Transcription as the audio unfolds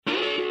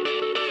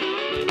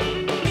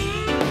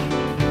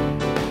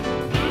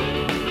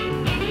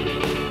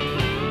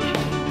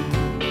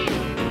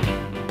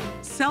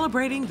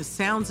Celebrating the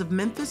sounds of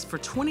Memphis for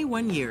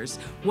 21 years,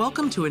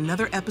 welcome to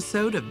another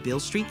episode of Beale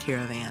Street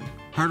Caravan.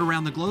 Heard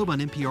around the globe on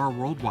NPR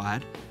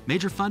Worldwide,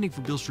 major funding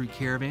for Beale Street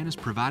Caravan is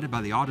provided by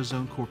the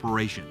AutoZone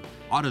Corporation.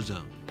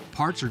 AutoZone,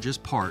 parts are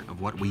just part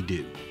of what we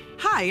do.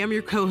 Hi, I'm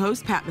your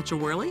co-host, Pat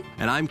Mitchell-Worley.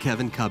 And I'm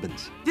Kevin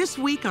Cubbins. This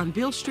week on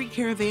Beale Street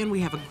Caravan, we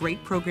have a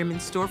great program in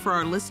store for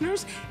our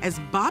listeners as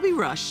Bobby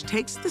Rush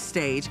takes the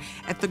stage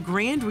at the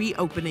grand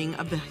reopening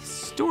of the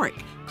historic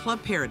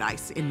Club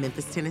Paradise in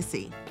Memphis,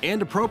 Tennessee.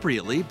 And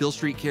appropriately, Beale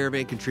Street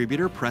Caravan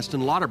contributor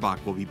Preston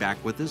Lauterbach will be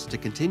back with us to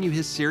continue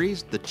his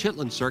series, The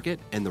Chitlin Circuit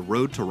and the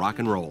Road to Rock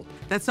and Roll.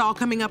 That's all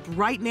coming up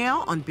right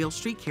now on Beale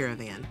Street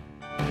Caravan.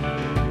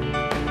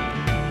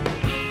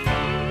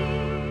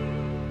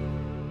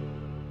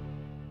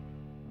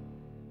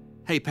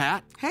 Hey,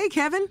 Pat. Hey,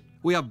 Kevin.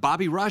 We have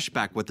Bobby Rush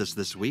back with us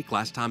this week.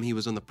 Last time he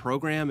was on the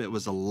program, it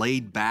was a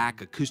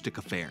laid-back acoustic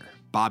affair.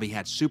 Bobby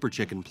had Super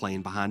Chicken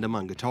playing behind him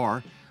on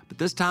guitar, but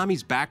this time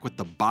he's back with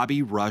the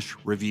Bobby Rush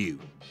Review.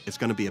 It's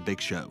going to be a big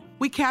show.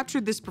 We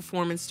captured this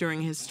performance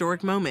during a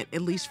historic moment,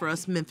 at least for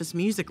us Memphis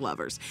music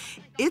lovers.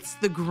 It's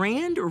the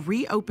grand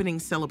reopening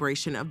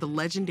celebration of the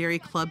legendary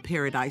Club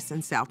Paradise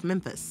in South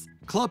Memphis.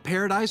 Club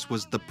Paradise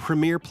was the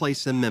premier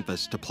place in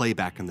Memphis to play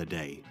back in the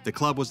day. The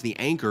club was the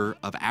anchor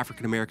of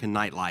African-American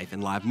nightlife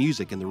and live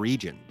music in the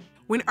region.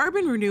 When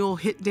urban renewal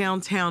hit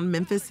downtown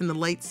Memphis in the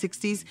late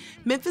 60s,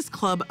 Memphis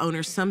club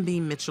owner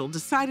Sunbeam Mitchell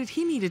decided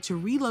he needed to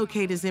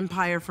relocate his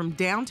empire from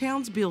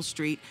downtown's Beale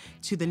Street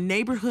to the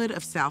neighborhood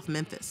of South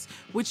Memphis,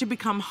 which had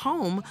become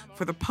home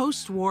for the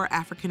post-war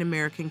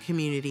African-American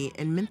community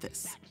in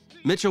Memphis.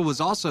 Mitchell was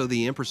also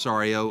the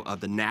impresario of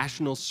the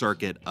national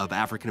circuit of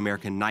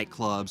African-American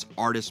nightclubs,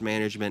 artist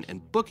management,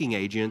 and booking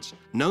agents,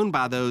 known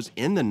by those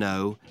in the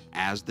know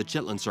as the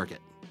Chitlin Circuit.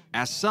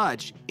 As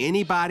such,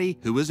 anybody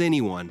who was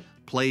anyone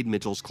played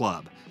Mitchell's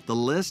club. The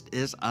list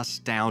is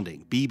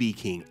astounding. B.B.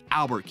 King,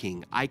 Albert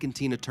King, Ike and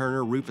Tina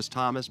Turner, Rufus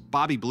Thomas,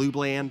 Bobby Blue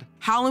Bland,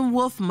 Howlin'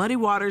 Wolf, Muddy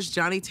Waters,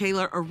 Johnny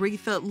Taylor,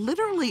 Aretha,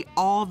 literally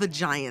all the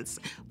giants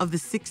of the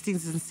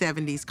 60s and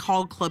 70s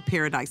called Club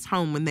Paradise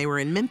home when they were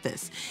in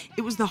Memphis.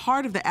 It was the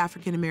heart of the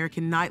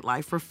African-American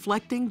nightlife,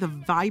 reflecting the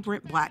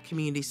vibrant Black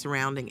community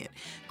surrounding it.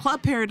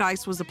 Club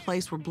Paradise was a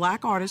place where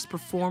Black artists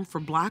performed for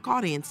Black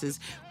audiences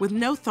with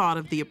no thought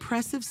of the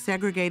oppressive,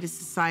 segregated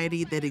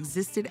society that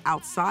existed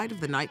outside of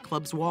the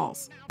nightclub's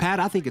walls. Pat,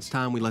 I think it's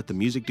time we let the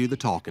music do the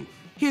talking.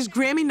 Here's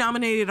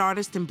Grammy-nominated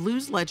artist and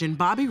blues legend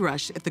Bobby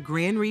Rush at the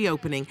grand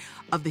reopening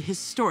of the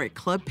historic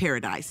Club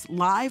Paradise,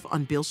 live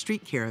on Beale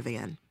Street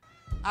Caravan.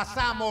 I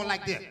sound more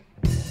like this.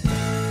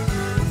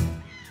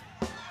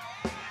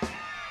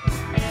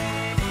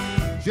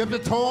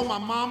 Gypsy told my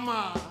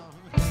mama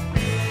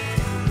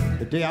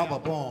the day I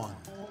was born.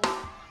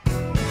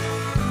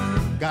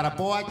 Got a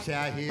boy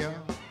child here.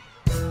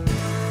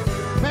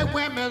 Make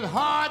women's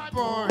heart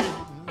burn.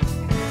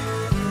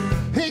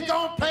 He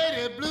gon'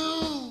 play the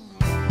blues.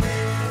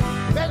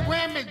 Make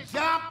women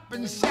jump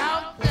and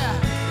shout.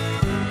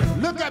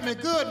 Look at me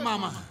good,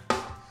 mama.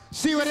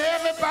 See what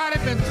everybody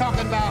been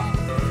talking about.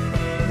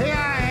 Here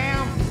I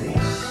am.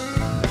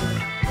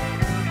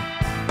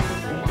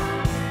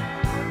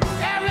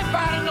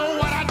 Everybody know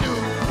what I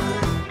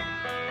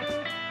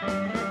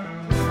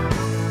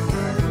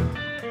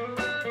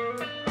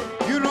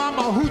do. You know I'm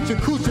a hoochie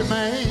coochie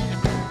man.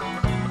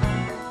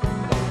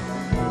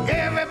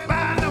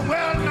 Everybody in the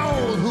world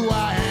knows who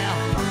I am.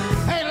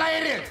 Hey,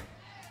 ladies.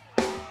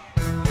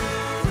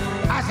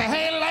 I say,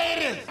 hey,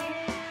 ladies.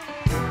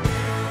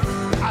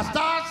 I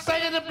started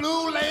singing the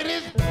blues,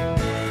 ladies,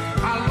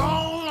 a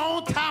long,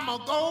 long time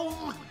ago.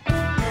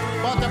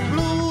 But the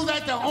blues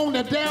ain't the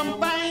only damn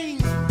thing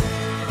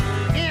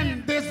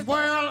in this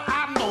world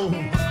I know.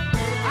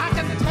 I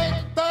can take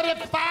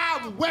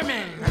 35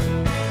 women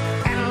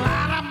and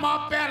line them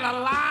up in a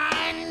line.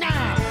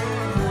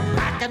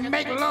 I can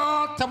make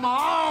love to my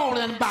all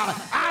in about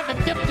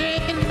 15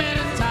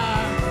 minutes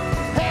time.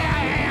 Here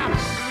I am.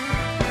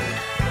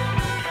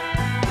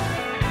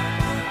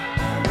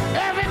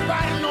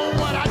 Everybody know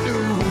what I do.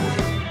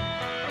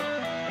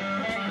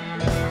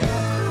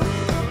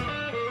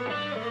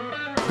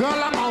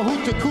 Girl, I'm a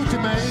hoochie coochie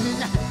man.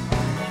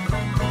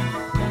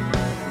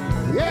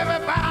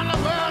 Everybody in the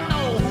world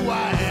know who I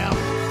am.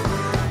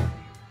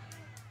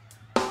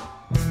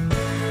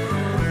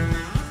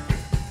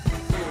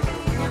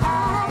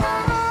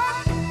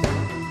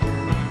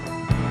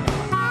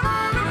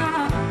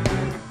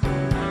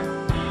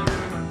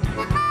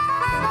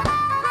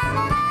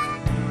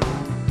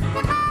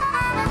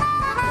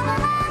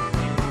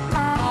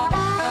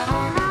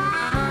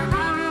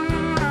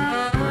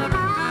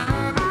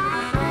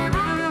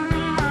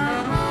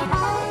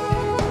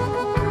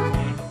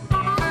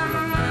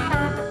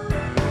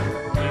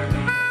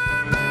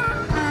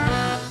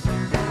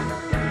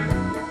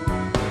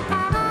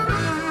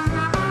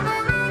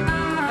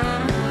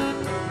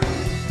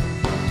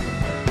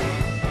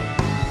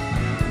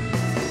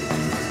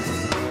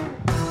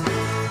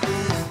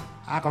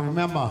 I can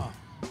remember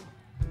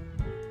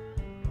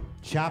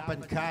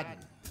chopping cotton,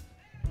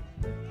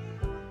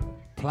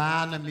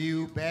 plowing the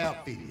mule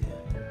barefooted,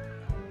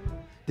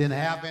 Didn't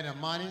have any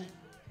money.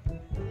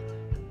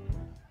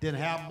 Didn't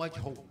have much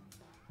hope.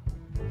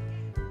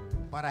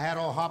 But I had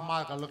old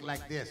harmonica look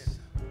like this.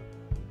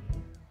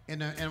 In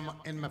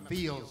my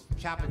fields,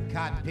 chopping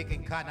cotton,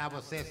 picking cotton, I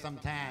would say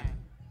sometime.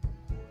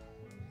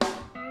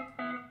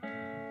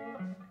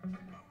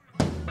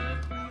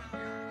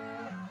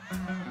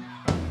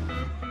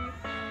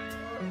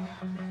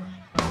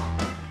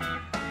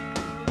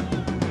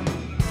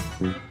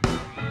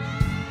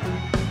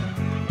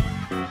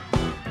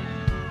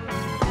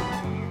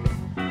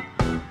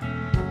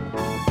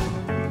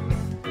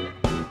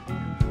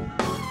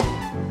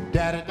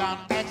 Daddy done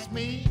asked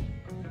me,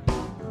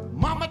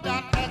 Mama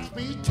done asked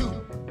me too,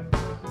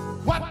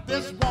 what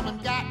this woman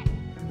got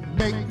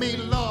make me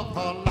love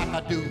her like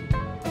I do.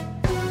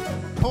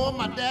 Told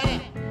my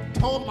daddy,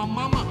 told my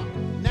mama,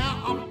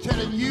 now I'm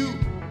telling you,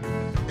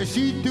 if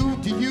she do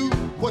to you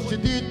what she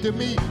did to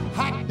me,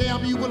 hot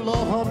damn you will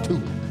love her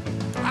too.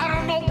 I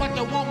don't know what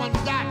the woman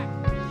got,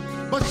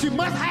 but she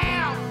must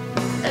have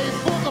a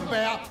booger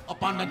bear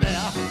up under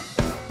there.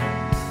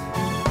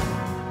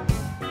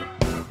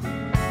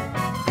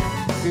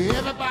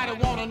 Everybody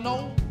wanna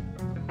know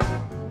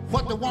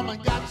what the woman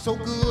got so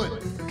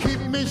good, keep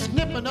me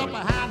snipping up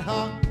behind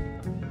her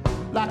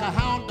like a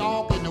hound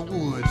dog in the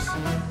woods.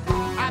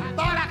 I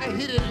thought I could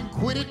hit it and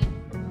quit it,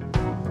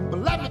 but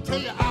let me tell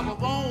you I was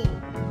wrong.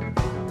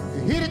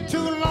 You hit it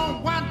too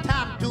long, one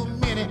time too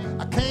many,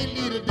 I can't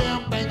leave the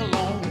damn thing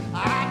alone.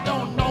 I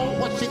don't know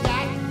what she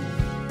got,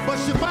 but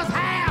she must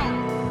have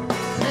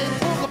a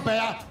booger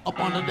bear up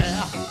under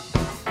there.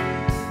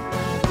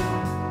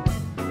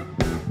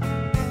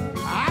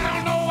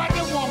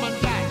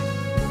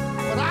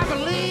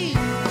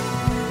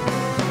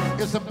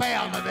 It's a bear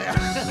under there.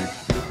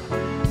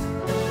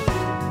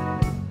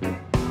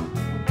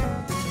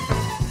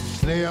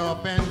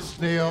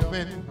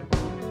 Sniffing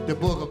the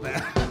booger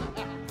bear.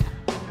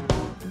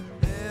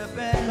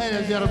 Ladies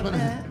and gentlemen,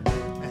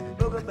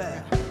 booger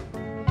bear.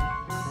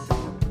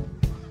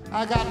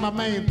 I got my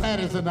man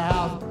Thaddeus in the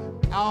house.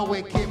 I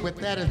always kid with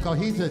Thaddeus because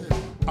he's an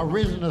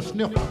original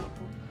sniffer.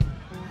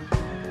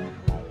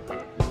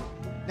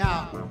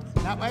 Now,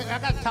 I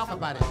got to talk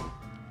about it.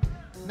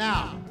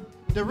 Now,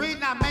 the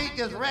reason I made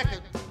this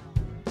record,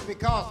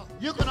 because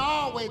you can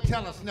always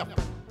tell a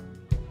sniffer.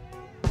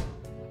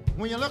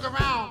 When you look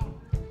around,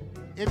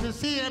 if you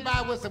see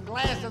anybody with some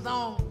glasses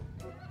on,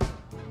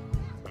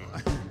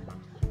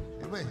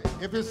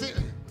 if you see,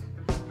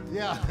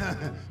 yeah,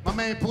 my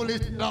man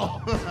Police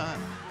Law,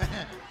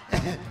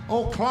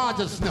 old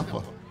Claudia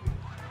sniffer.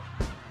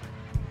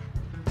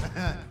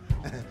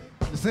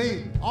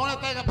 See, only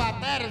thing about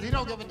that is he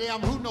don't give a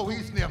damn who know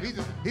he sniff.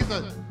 He's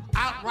a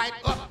outright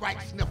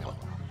upright sniffer.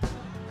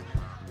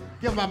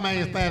 Give my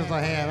man Thaddeus a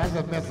hand. I'm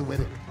just messing with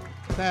it.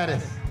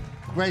 Thaddeus,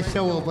 great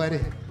show, buddy.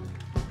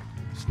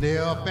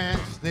 Sniffing,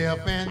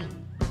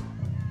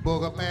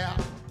 booger bear.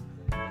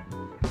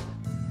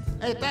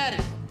 Hey,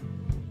 Thaddeus.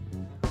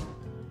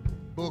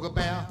 Booger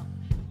bear.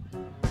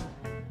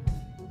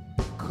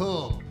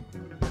 Cub.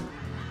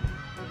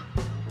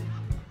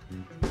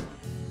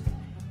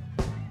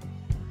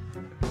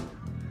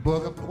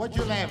 Booger, what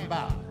you laughing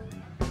about?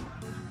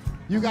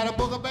 You got a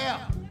booger bear?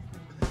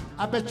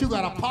 I bet you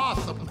got a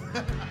possum.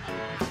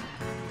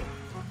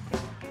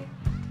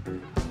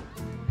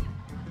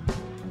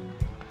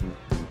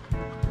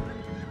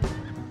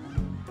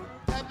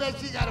 I bet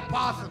she got a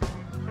possum.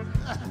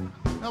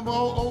 Number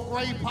old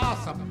gray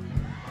possum.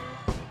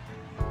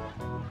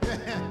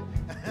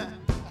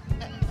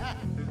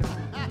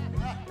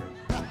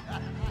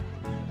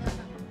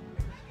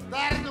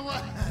 That is the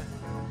one.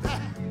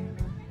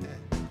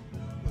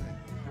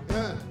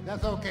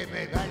 That's okay,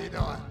 baby. How you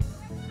doing?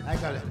 I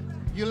got it.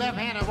 You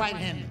left-handed or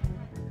right-handed?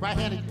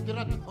 Right-handed.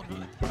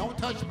 Don't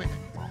touch me.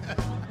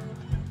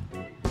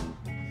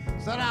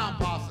 Sit down,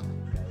 possum.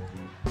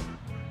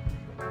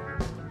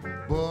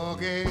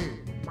 Boogie.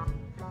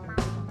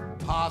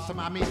 Possum,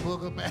 I mean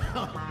booger bear.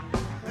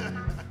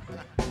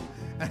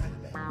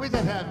 We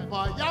just having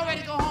fun. Y'all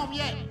ready to go home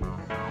yet?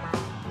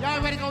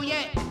 Y'all ready to go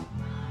yet?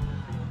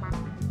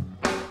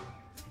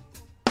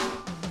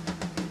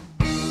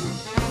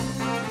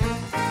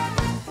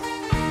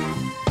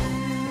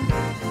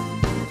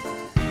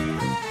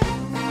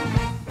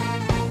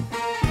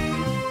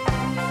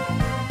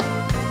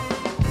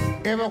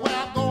 Everywhere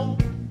I go,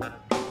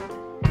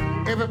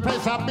 every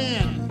place I've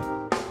been,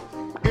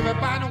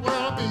 everybody in the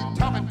world be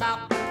talking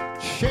about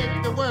shape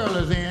the world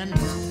is in.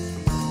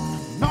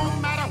 No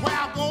matter where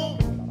I go,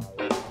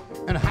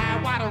 and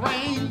high water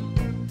rain,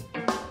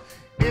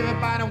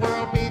 everybody in the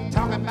world be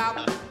talking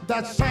about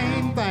that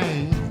same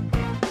thing.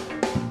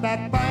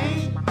 That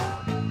thing.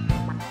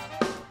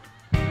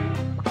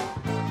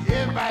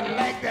 Everybody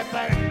like that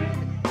thing.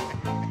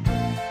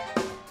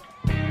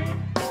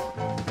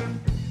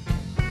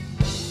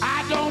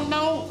 Don't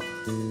know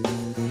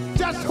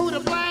just who to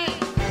blame,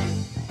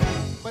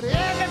 but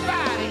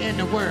everybody in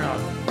the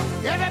world,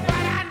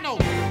 everybody I know,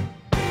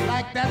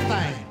 like that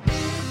thing.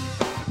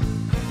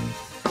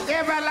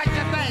 Everybody like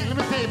that thing. Let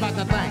me tell you about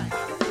that thing.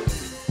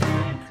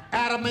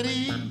 Adam and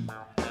Eve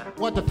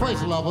was the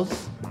first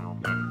lovers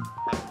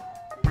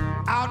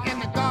out in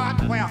the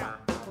garden where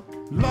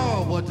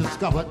love was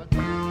discovered.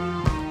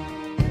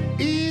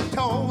 Eve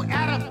told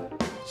Adam,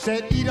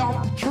 said, eat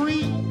off the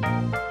tree.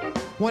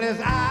 When his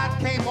eyes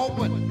came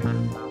open,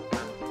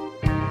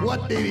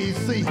 what did he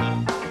see?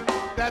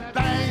 That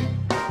thing.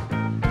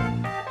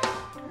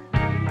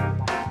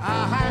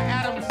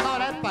 Adam saw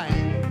that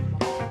thing.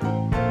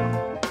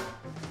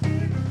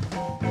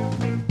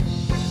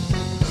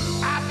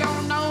 I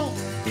don't know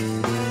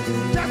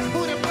just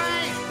who to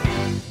blame,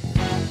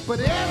 but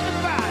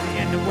everybody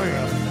in the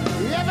world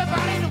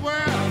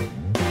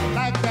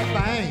like that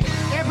thing.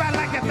 Everybody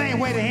like that thing.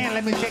 Wave a hand,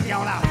 let me check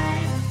y'all out.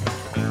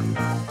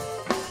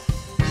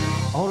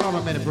 Hold on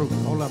a minute, Bruce.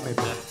 Hold on a minute,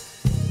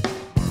 Bruce.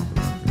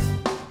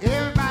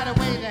 Everybody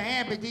wave their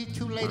hand, but these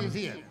two ladies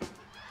here.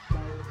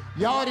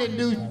 Y'all didn't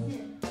do...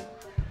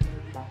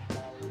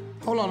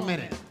 Hold on a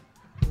minute.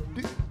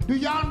 Do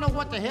y'all know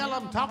what the hell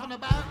I'm talking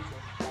about?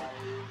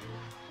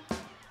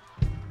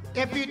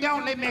 If you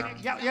don't, let me...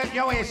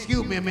 Y'all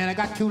excuse me a minute. I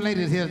got two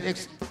ladies here.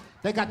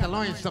 They got to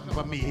learn something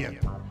from me here.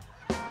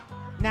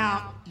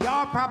 Now,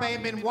 y'all probably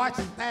ain't been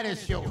watching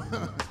Thaddeus show.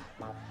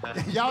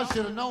 Y'all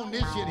should have known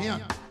this shit here.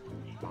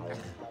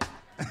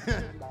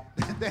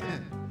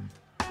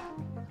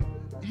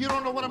 You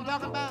don't know what I'm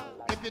talking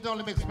about? If you don't,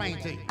 let me explain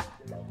to you.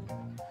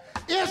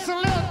 It's a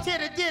little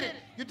titty-ditty.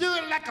 You do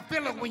it like a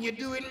fella when you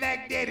do it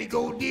like that. It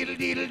go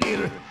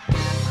diddle-diddle-diddle.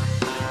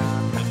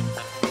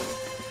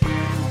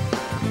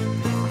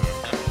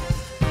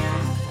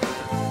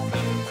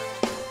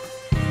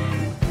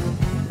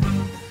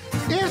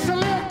 It's a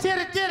little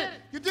titty-ditty.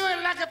 You do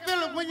it like a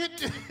fella when you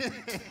do...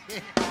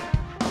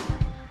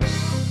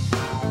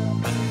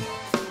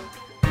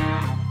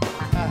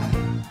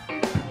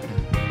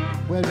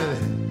 Wait a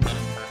minute.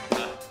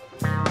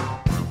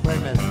 Wait a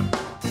minute.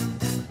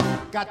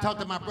 Got to talk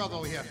to my brother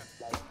over here.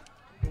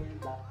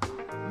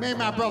 Me and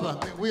my brother,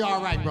 we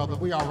all right, brother.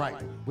 We all right.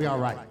 We all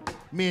right.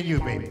 Me and you,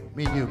 baby.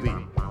 Me and you,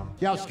 baby.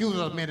 Y'all excuse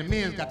us a minute.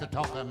 Me and got to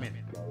talk for a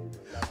minute.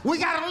 We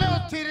got a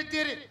little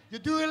titty-ditty. You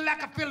do it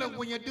like a fella.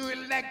 When you do it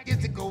like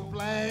this, it go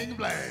blang,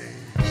 blang.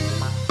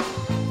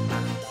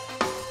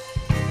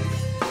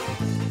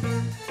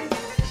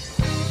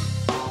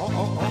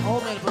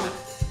 Oh, man, brother.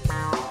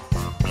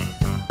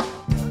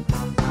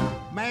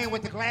 Man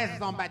with the glasses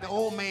on, back the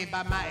old man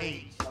by my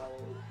age.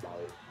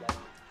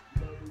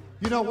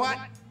 You know what?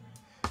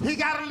 He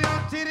got a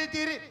little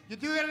titty-ditty. You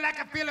do it like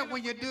a fella.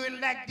 When you do it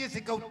like this,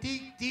 it go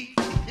deep.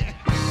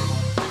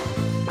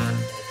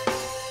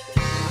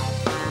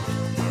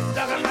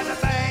 Talking about the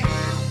thing.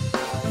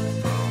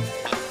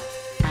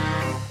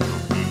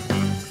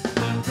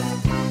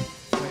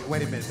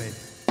 Wait a minute, baby.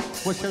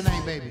 What's your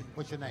name, baby?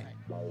 What's your name?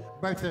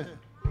 Bertha.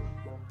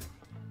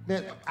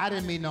 I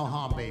didn't mean no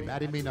harm, baby. I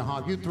didn't mean no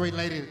harm. You three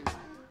ladies.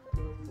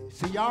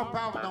 See, y'all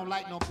probably don't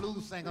like no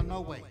blues singer,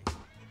 no way.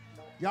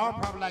 Y'all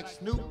probably like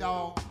Snoop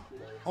Dogg,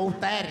 old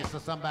Thaddeus or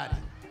somebody.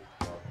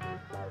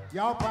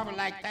 Y'all probably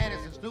like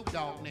Thaddeus and Snoop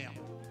Dogg now.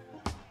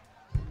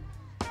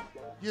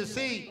 You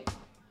see,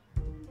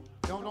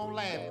 don't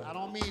laugh. I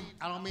don't mean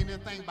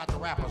anything about the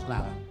rappers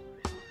now.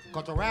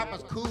 Cause the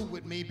rappers cool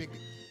with me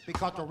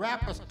because the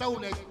rappers stole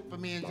that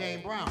from me and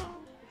James Brown.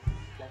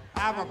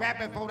 I was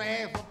rapping before the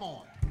ass was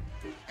born.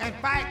 In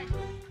fact,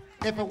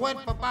 if it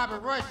wasn't for Bobby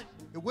Rush,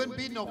 it wouldn't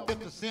be no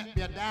 50 cent,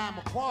 be a dime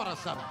a quarter or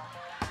something.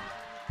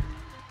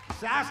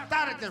 See, I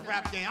started this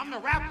rap game. I'm the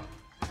rapper.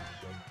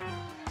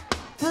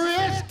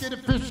 Frisky, the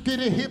frisky,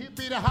 the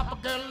hippie, the hopper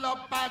girl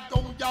up, I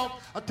go y'all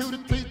to the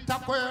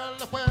treetop, whirl,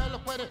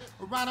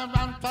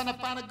 around, trying to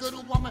find a good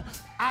woman.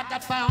 I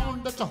got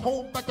found that's a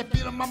whole but the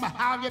feeling, mama,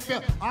 how you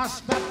feel? I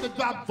snap the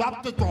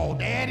drop the draw,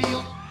 there it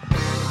is.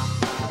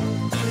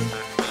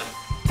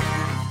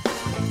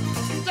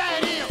 There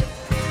it is.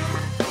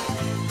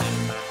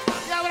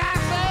 Yeah, what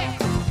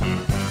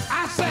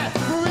I said,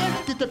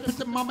 frisky, the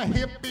frisky, mama,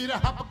 hippie, the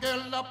hopper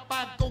girl up,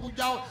 I go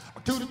y'all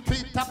to the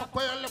treetop,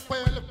 whirl,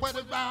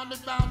 around,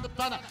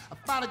 trying to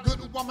find a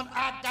good woman.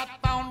 I got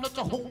found that's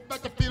a whole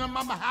but the feeling,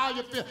 mama, how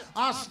you feel?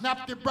 I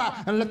snap your bra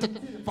and let the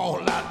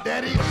fall out,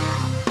 daddy.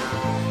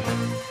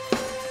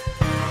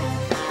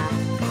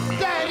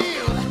 There it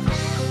is.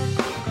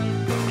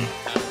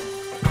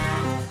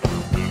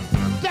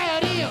 There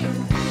it is.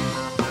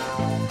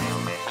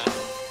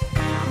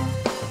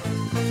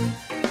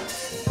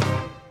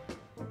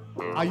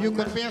 Are you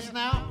convinced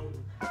now?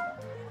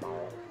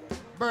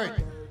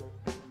 Bert,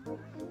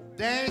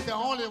 they ain't the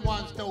only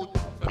one stole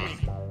from me.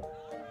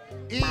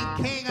 E.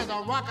 King and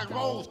the rock and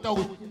roll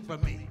stole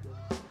from me.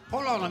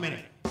 Hold on a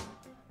minute.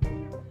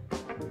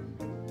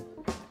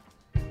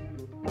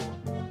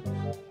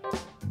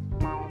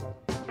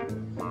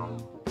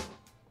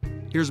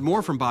 Here's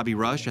more from Bobby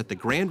Rush at the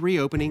grand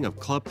reopening of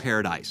Club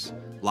Paradise,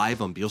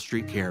 live on Beale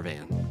Street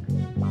Caravan.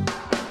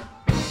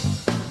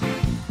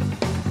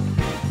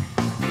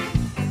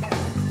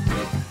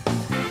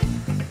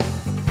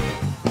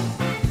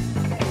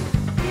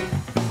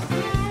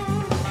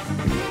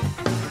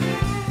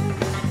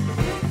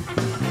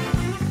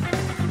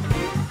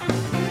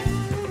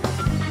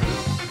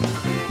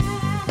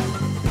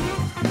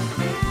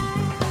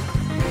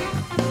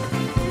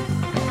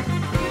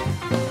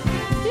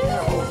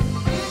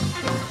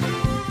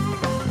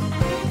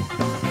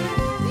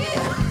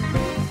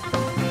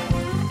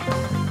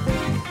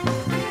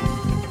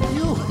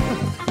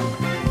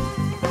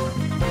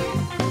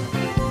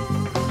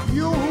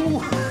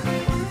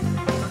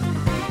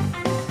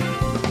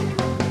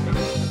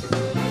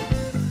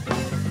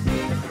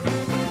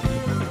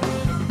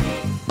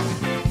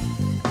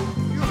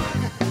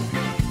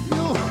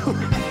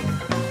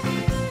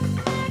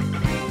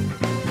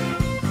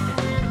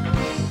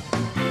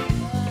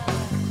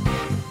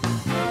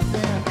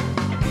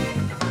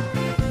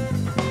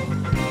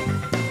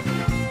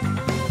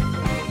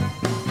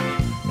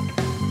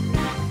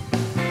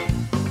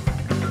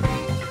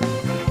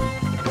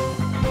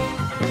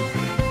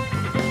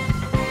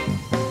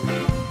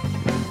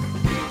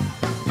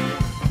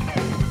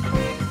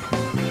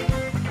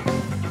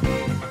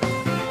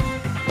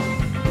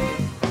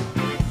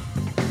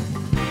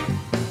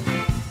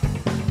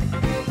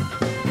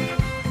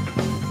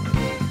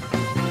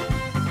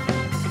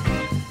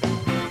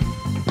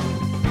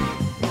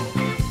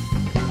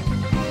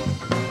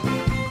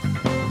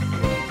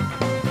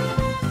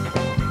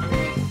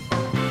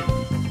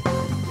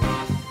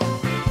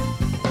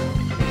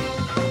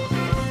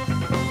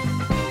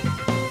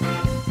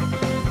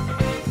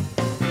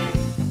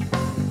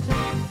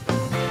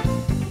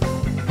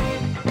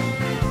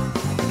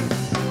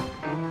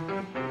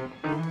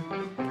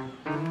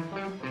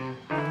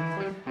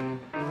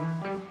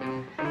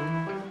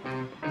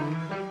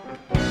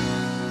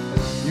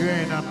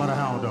 But a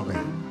hound dog.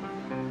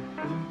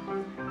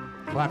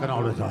 Clacking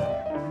all the time.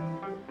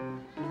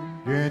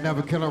 You ain't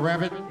never kill a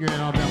rabbit, you ain't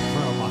never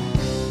kill one.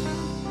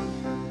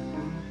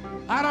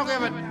 I don't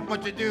give a damn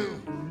what you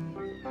do.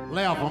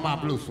 Lay off on my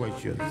blue suede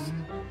shoes.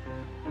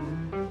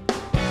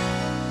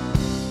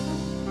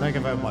 Thank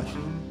you very much.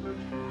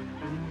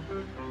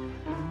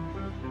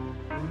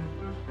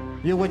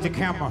 You with your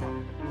camera.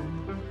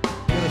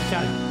 Get a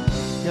shot.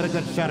 Get a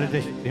good shot of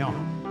this, you know.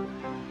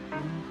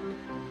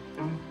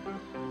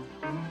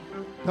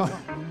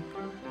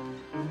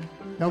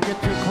 Don't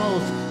get too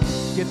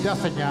close. Get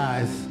dust in your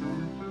eyes.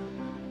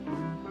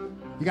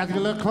 You got to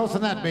get a little closer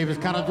than that, baby. It's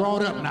kind of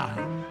drawn up now.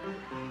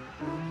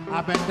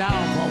 I've been down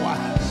for a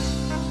while.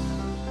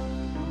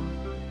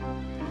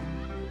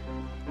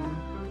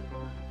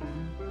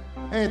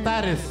 Hey,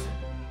 Thaddeus.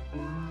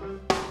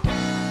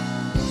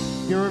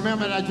 You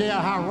remember that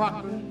jailhouse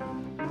rock?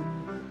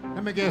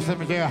 Let me give you some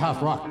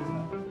jailhouse rock.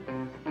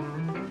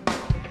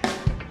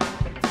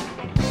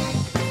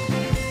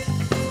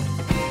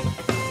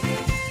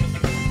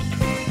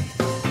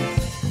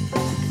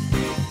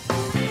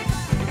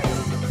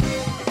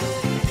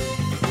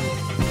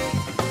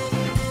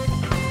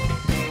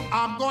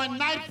 I'm going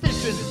night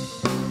fishing.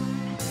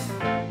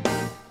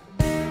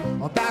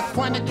 Well, that's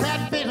when the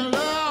catfish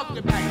love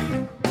to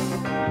bite.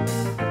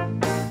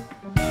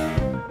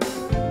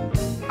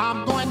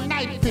 I'm going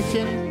night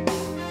fishing.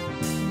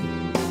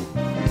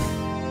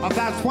 Well,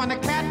 that's when the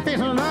catfish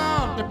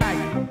love to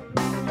bite.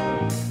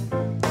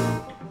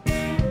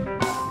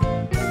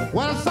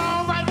 Well, it's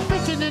all right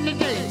fishing in the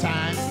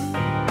daytime.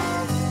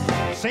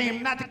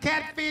 Seems that the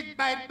catfish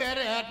bite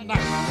better at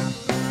night.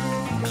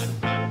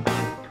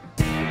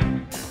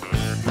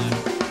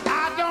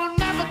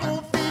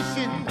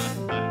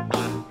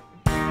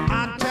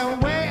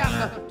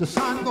 The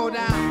sun go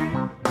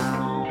down.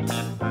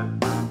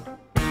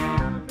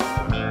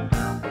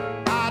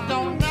 I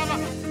don't never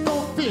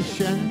go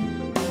fishing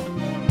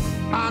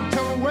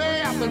until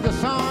way after the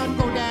sun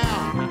go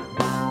down.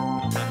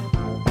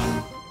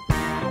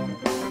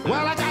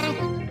 Well, I got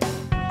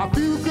a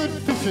few good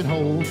fishing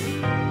holes.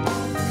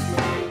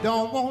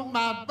 Don't want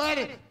my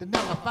buddy to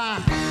never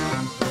find.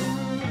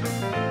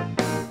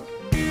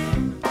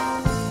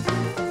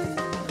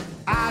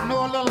 I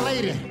know a little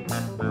lady.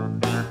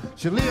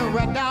 She live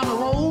right down the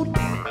road.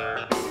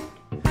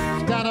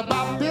 She's got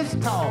about this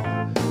tall.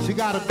 She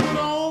got a good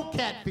old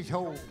catfish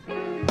hole.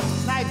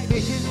 Night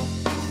fishing.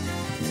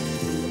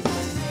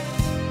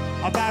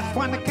 Oh, that's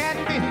when the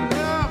catfish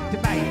love to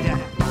bite.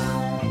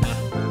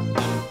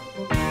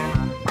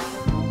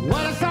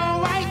 Well, it's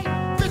all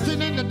right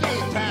fishing in the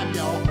daytime,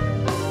 y'all.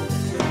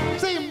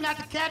 Seems like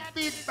the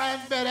catfish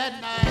bite better at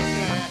night.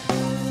 Yeah.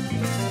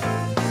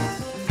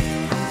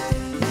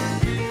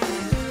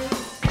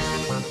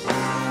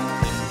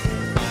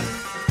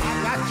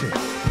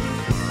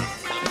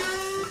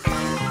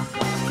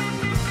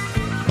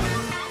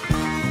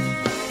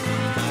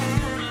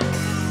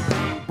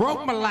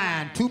 Broke my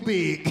line, too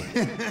big.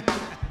 Seems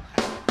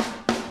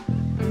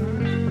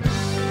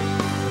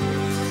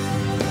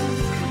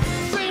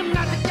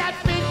like the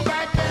catfish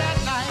right there at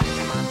night.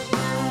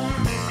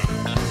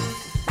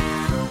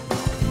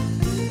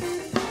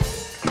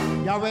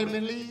 Y'all ready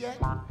to leave yet?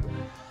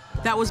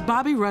 That was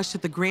Bobby Rush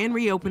at the grand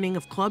reopening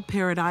of Club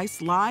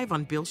Paradise live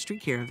on Beale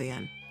Street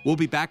Caravan. We'll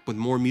be back with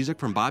more music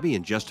from Bobby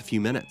in just a few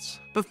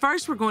minutes. But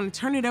first, we're going to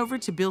turn it over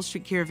to Beale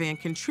Street Caravan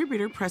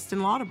contributor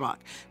Preston Lauterbach.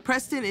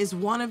 Preston is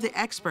one of the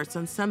experts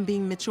on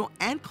Sunbeam Mitchell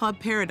and Club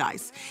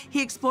Paradise.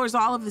 He explores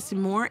all of this and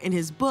more in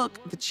his book,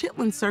 The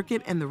Chitlin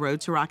Circuit and the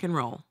Road to Rock and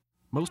Roll.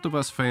 Most of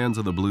us fans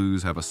of the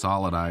blues have a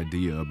solid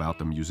idea about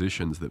the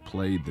musicians that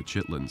played the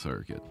Chitlin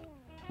Circuit,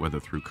 whether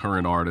through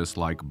current artists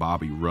like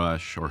Bobby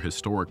Rush or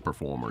historic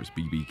performers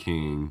B.B.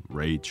 King,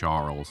 Ray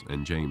Charles,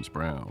 and James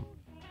Brown.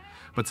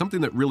 But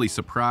something that really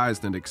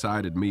surprised and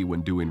excited me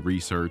when doing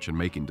research and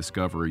making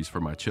discoveries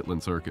for my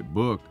Chitlin Circuit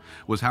book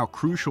was how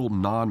crucial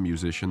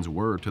non-musicians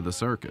were to the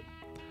circuit.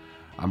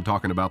 I'm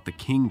talking about the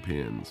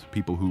kingpins,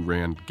 people who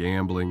ran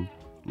gambling,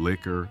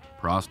 liquor,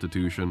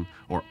 prostitution,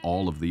 or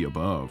all of the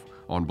above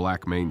on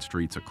black main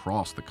streets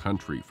across the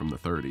country from the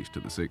 30s to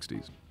the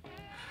 60s.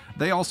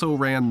 They also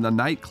ran the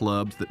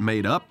nightclubs that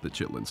made up the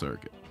Chitlin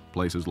Circuit.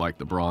 Places like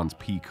the Bronze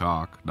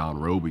Peacock, Don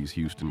Robey's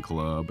Houston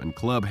Club, and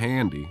Club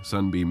Handy,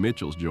 Sunbeam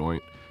Mitchell's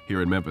joint,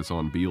 here in Memphis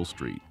on Beale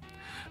Street.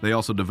 They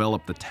also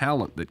developed the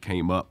talent that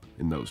came up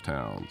in those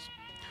towns.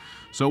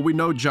 So we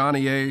know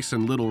Johnny Ace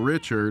and Little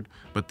Richard,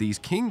 but these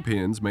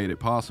kingpins made it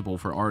possible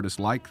for artists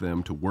like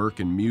them to work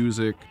in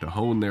music, to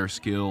hone their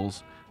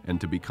skills, and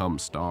to become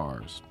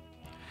stars.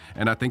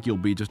 And I think you'll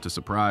be just as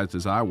surprised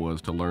as I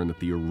was to learn that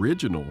the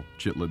original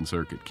Chitlin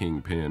Circuit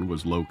kingpin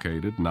was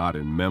located not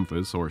in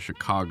Memphis or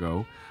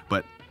Chicago,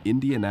 but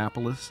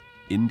Indianapolis,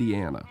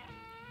 Indiana.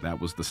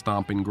 That was the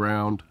stomping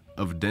ground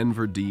of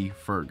Denver D.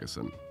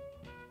 Ferguson.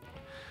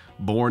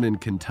 Born in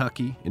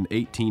Kentucky in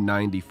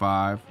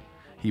 1895,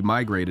 he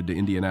migrated to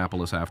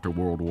Indianapolis after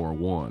World War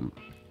I.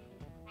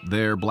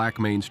 There, Black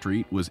Main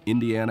Street was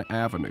Indiana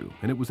Avenue,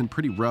 and it was in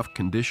pretty rough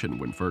condition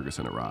when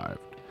Ferguson arrived.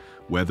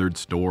 Weathered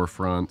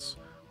storefronts,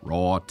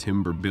 raw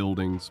timber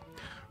buildings.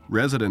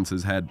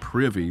 Residences had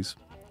privies.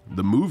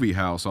 The movie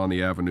house on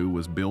the avenue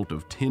was built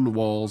of tin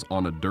walls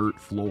on a dirt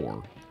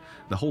floor.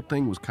 The whole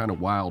thing was kind of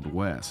Wild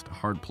West, a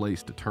hard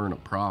place to turn a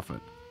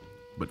profit.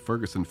 But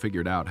Ferguson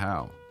figured out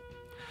how.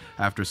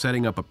 After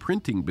setting up a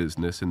printing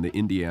business in the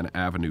Indiana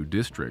Avenue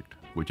district,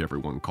 which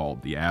everyone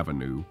called the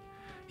Avenue,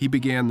 he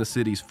began the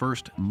city's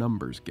first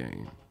numbers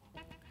game.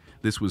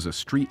 This was a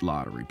street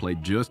lottery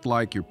played just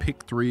like your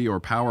Pick-3 or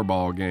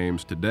Powerball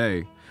games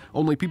today,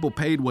 only people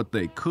paid what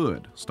they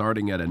could,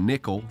 starting at a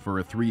nickel for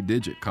a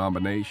 3-digit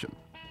combination.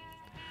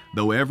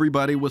 Though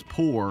everybody was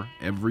poor,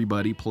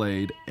 everybody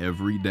played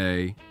every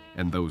day,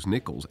 and those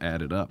nickels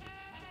added up.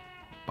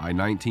 By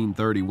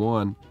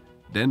 1931,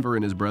 Denver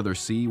and his brother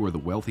C were the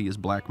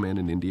wealthiest black men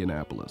in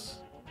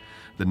Indianapolis.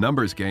 The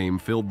numbers game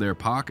filled their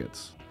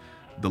pockets.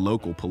 The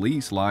local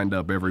police lined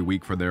up every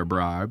week for their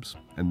bribes,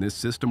 and this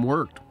system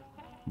worked.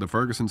 The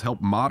Fergusons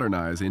helped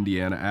modernize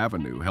Indiana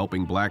Avenue,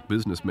 helping black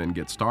businessmen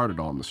get started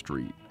on the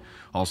street,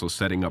 also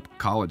setting up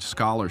college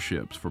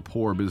scholarships for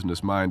poor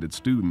business-minded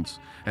students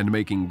and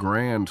making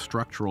grand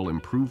structural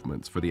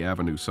improvements for the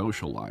Avenue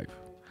social life.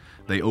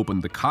 They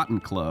opened the Cotton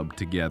Club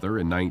together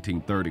in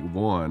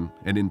 1931,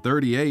 and in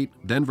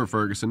 1938, Denver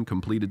Ferguson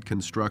completed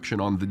construction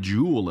on the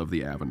jewel of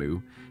the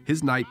Avenue,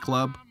 his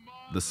nightclub,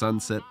 the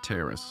Sunset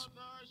Terrace.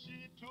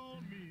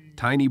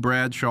 Tiny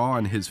Bradshaw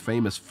and his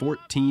famous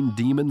 14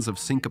 Demons of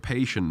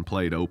Syncopation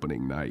played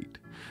opening night.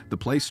 The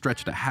place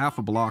stretched a half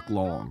a block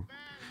long.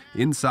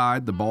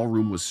 Inside, the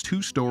ballroom was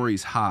 2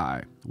 stories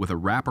high, with a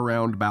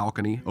wraparound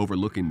balcony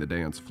overlooking the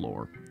dance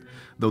floor.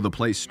 Though the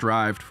place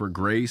strived for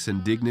grace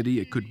and dignity,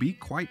 it could be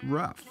quite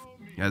rough.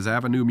 As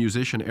Avenue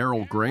musician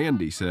Errol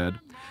Grandy said,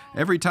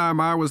 "Every time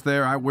I was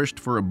there, I wished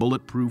for a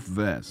bulletproof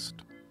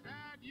vest."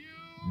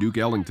 Duke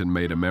Ellington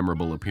made a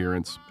memorable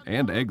appearance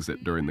and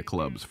exit during the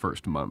club's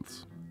first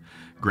months.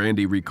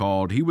 Grandy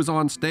recalled, "He was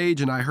on stage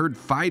and I heard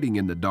fighting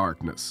in the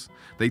darkness.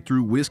 They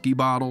threw whiskey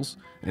bottles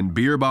and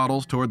beer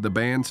bottles toward the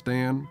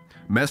bandstand,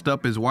 messed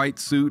up his white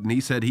suit, and he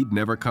said he'd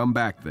never come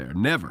back there.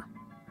 Never."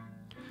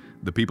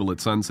 The people at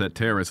Sunset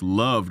Terrace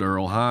loved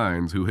Earl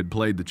Hines, who had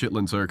played the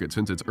Chitlin Circuit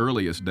since its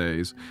earliest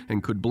days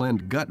and could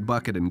blend gut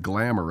bucket and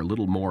glamour a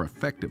little more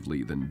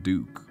effectively than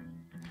Duke.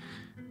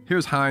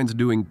 Here's Hines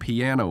doing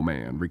Piano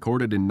Man,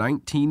 recorded in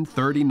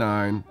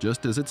 1939,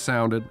 just as it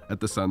sounded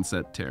at the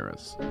Sunset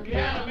Terrace.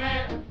 Piano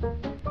man,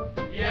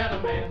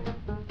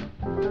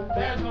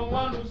 there's no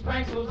one who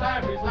spanks those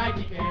ivories like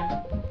he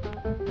can.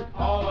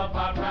 All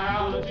about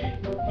biology,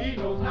 he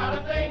knows how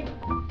to think,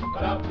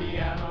 but of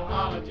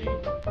pianology,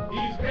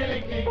 he's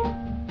really king.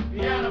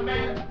 Piano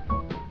man,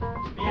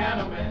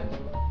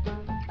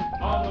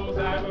 on those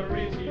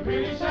ivories he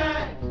really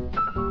shines.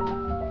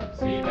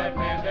 See that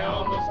man there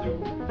on the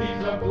stoop,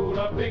 he's a fool,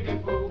 a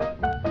picking fool.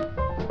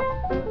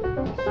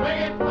 Swing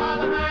it,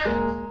 Father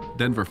Hines.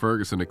 Denver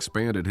Ferguson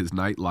expanded his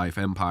nightlife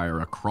empire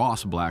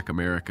across Black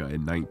America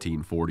in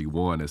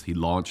 1941 as he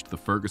launched the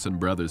Ferguson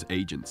Brothers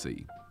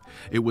Agency.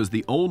 It was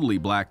the only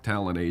black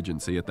talent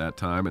agency at that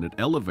time, and it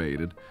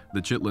elevated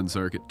the Chitlin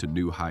Circuit to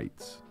new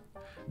heights.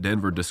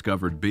 Denver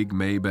discovered Big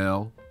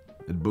Maybelle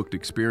and booked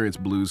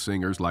experienced blues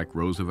singers like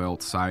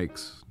Roosevelt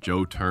Sykes,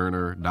 Joe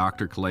Turner,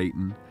 Dr.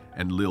 Clayton,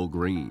 and Lil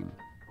Green.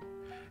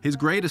 His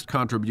greatest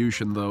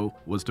contribution, though,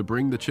 was to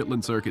bring the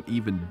Chitlin Circuit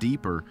even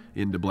deeper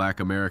into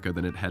Black America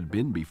than it had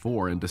been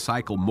before and to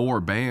cycle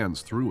more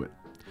bands through it.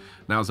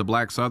 Now, as a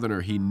black Southerner,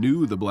 he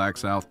knew the Black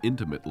South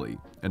intimately,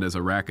 and as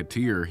a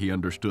racketeer, he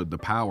understood the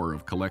power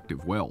of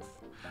collective wealth.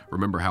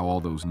 Remember how all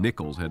those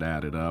nickels had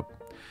added up,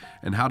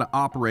 and how to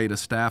operate a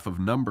staff of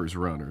numbers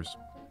runners.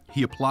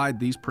 He applied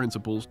these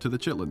principles to the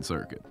Chitlin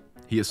Circuit.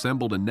 He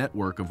assembled a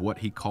network of what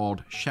he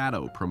called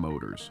shadow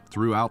promoters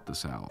throughout the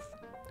South.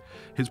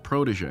 His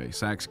protege,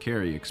 Sax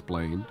Carey,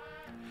 explained,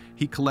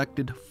 he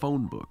collected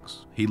phone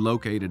books. He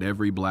located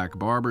every black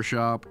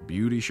barbershop,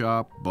 beauty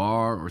shop,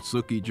 bar, or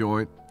sookie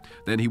joint.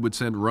 Then he would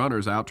send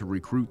runners out to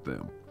recruit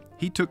them.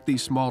 He took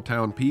these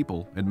small-town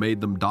people and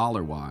made them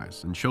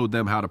dollar-wise and showed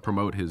them how to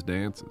promote his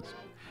dances.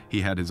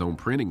 He had his own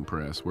printing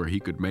press where he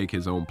could make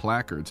his own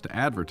placards to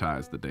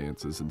advertise the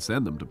dances and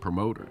send them to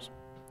promoters.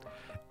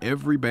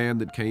 Every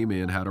band that came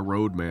in had a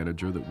road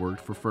manager that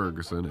worked for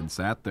Ferguson and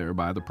sat there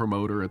by the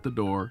promoter at the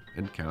door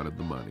and counted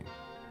the money.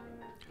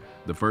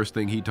 The first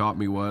thing he taught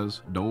me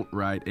was, don't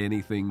write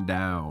anything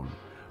down.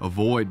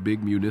 Avoid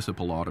big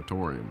municipal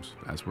auditoriums.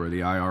 That's where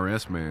the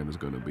IRS man is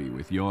going to be,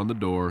 with you on the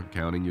door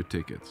counting your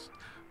tickets.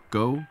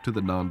 Go to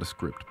the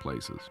nondescript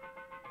places.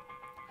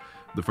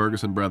 The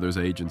Ferguson Brothers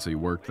Agency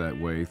worked that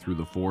way through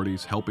the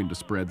 40s, helping to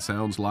spread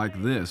sounds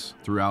like this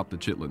throughout the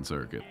Chitlin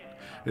Circuit.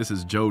 This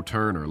is Joe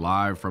Turner,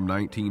 live from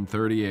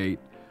 1938,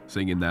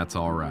 singing That's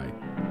All Right.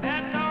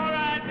 That's all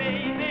right,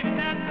 baby,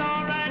 that's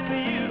all right for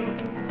you.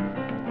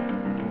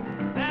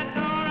 That's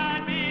all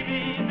right,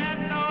 baby,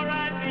 that's all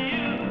right for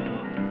you.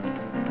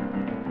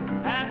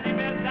 Happy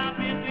best I've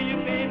been to you,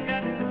 babe,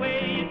 that's the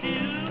way you do.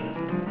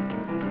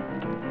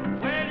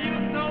 Well,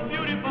 you're so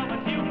beautiful,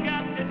 but you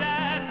got to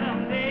die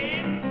someday.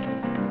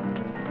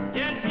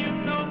 Yes,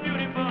 you're so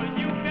beautiful,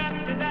 you got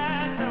to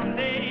die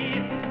someday.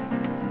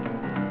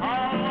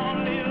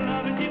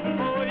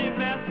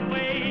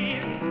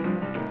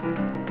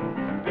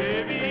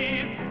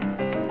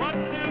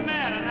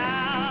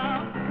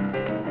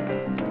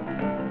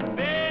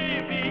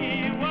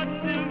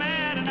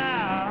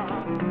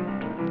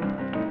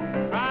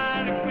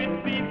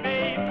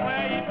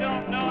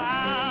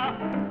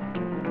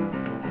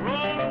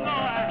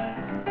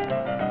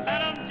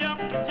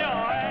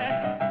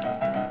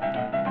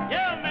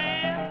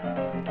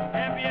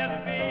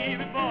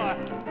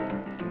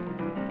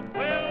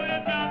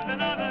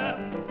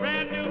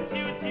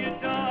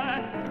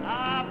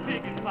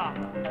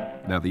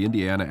 Now, the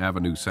Indiana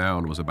Avenue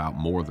sound was about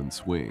more than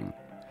swing.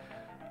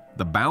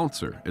 The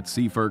bouncer at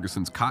C.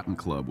 Ferguson's Cotton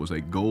Club was a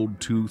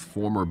gold-toothed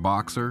former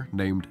boxer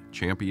named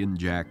Champion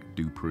Jack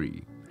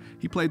Dupree.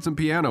 He played some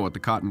piano at the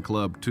Cotton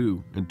Club,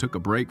 too, and took a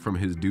break from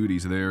his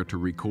duties there to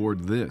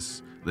record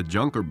this, the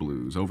Junker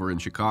Blues, over in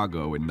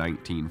Chicago in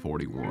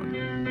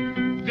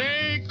 1941.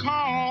 They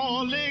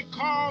call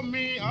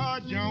me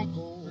a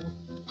junko,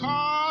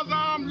 'cause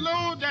I'm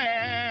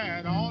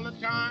loaded all the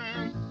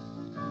time.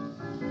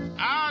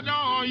 I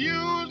don't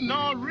use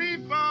no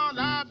reefer,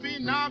 I be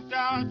knocked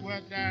out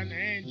with that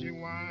engine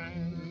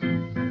wine.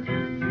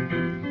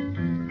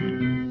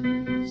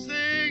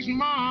 6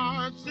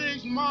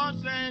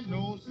 months ain't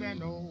no say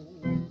no,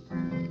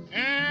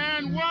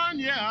 and 1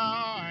 year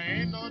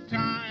ain't no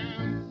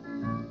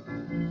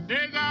time.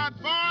 They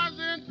got boys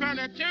in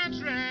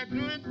penitentiary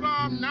doing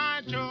from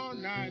 9 to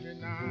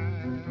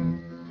 99.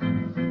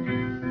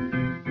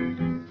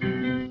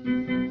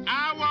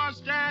 I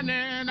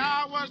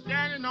was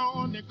standing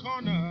on the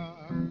corner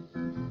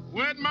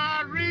with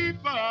my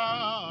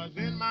reapers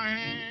in my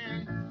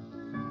hand.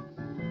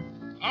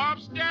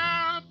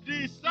 Upstairs,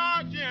 the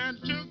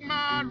sergeant took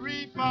my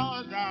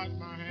reapers out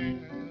my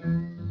hand.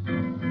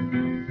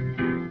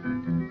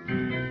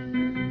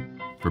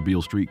 For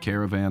Beale Street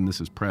Caravan,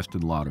 this is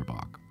Preston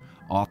Lauterbach,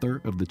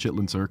 author of The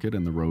Chitlin Circuit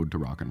and the Road to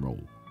Rock and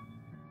Roll.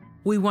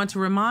 We want to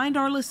remind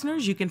our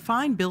listeners you can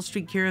find Beale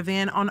Street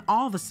Caravan on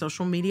all the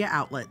social media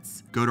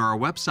outlets. Go to our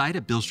website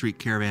at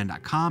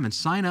BealeStreetCaravan.com and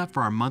sign up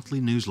for our monthly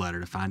newsletter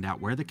to find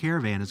out where the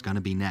caravan is going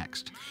to be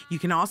next. You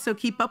can also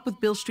keep up with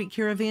Beale Street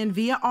Caravan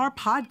via our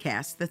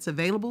podcast that's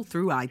available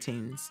through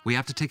iTunes. We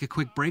have to take a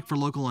quick break for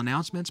local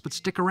announcements, but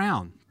stick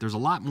around. There's a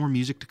lot more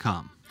music to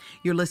come.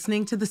 You're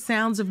listening to the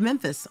sounds of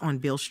Memphis on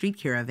Beale Street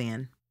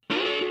Caravan.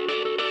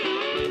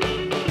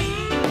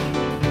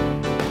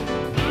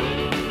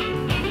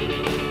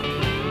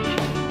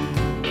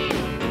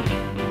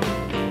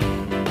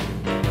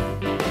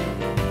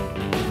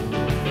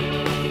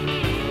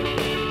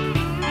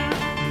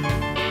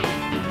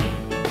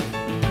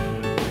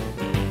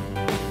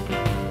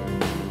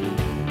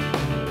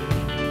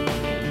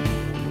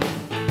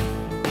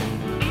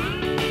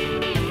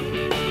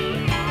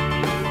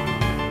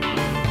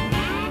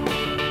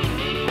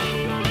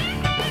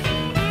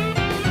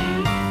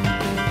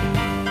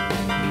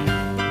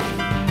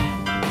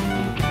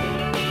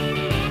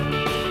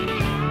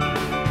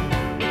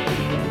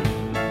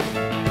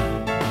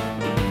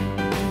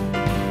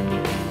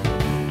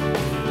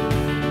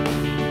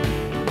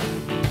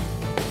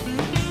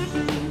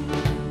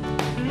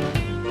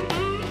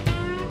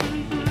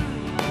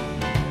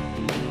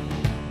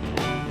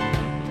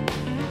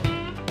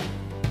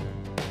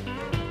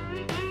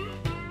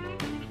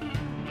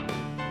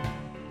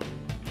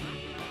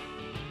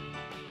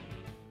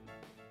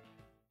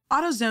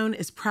 AutoZone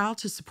is proud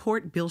to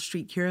support Beale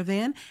Street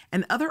Caravan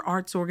and other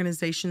arts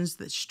organizations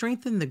that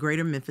strengthen the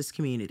greater Memphis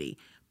community.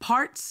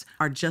 Parts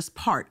are just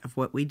part of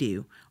what we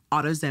do.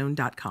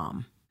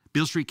 AutoZone.com.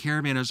 Beale Street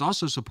Caravan is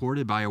also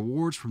supported by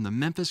awards from the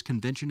Memphis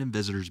Convention and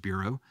Visitors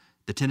Bureau,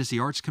 the Tennessee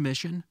Arts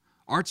Commission,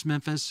 Arts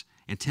Memphis,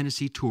 and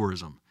Tennessee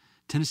Tourism.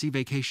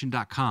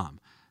 TennesseeVacation.com.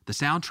 The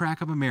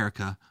soundtrack of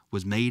America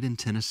was made in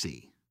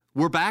Tennessee.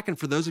 We're back, and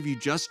for those of you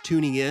just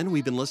tuning in,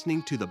 we've been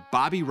listening to the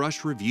Bobby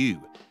Rush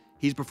Review.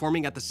 He's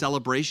performing at the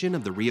celebration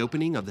of the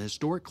reopening of the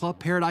historic Club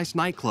Paradise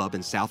nightclub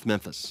in South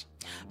Memphis.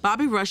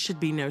 Bobby Rush should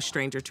be no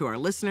stranger to our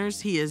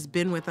listeners. He has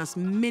been with us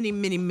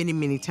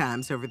many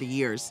times over the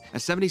years.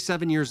 At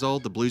 77 years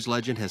old, the blues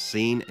legend has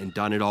seen and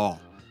done it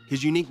all.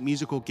 His unique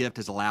musical gift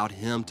has allowed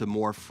him to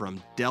morph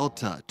from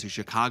Delta to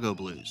Chicago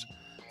blues,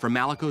 from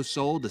Malaco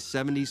Soul to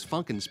 70s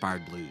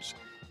funk-inspired blues,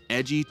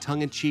 edgy,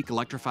 tongue-in-cheek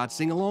electrified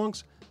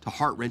sing-alongs to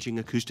heart-wrenching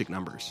acoustic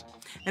numbers.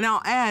 And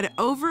I'll add,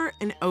 over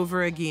and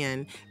over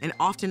again, and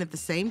often at the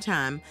same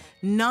time,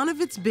 none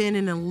of it's been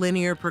in a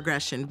linear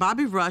progression.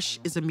 Bobby Rush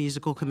is a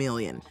musical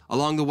chameleon.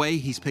 Along the way,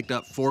 he's picked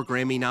up 4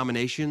 Grammy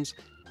nominations,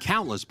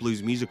 countless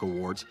blues music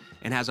awards,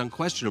 and has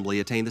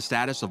unquestionably attained the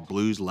status of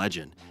blues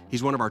legend.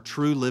 He's one of our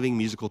true living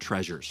musical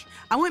treasures.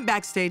 I went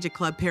backstage at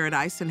Club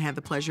Paradise and had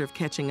the pleasure of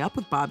catching up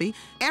with Bobby.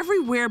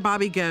 Everywhere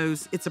Bobby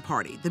goes, it's a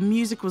party. The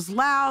music was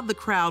loud, the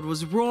crowd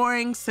was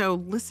roaring,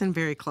 so listen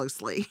very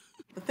closely.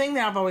 The thing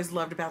that I've always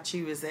loved about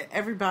you is that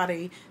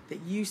everybody that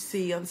you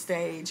see on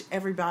stage,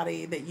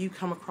 everybody that you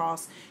come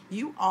across,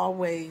 you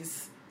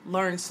always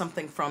learn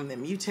something from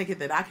them. You take it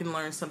that I can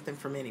learn something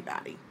from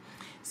anybody.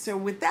 So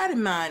with that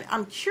in mind,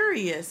 I'm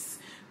curious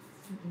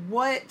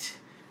what,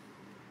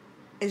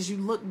 as you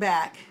look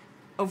back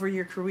over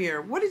your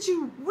career, what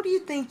do you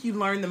think you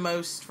learned the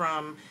most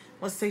from,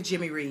 let's say,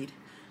 Jimmy Reed?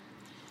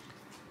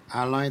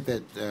 I learned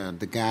that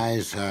the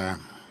guys,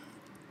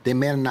 they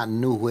may not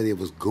know where they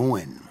was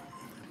going,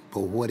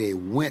 but where they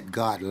went,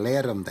 God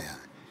led them there.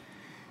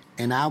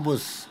 And I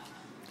was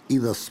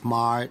either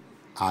smart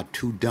or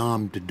too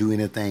dumb to do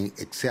anything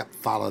except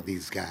follow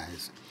these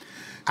guys.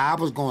 I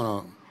was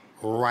going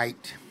to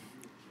write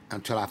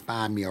until I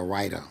find me a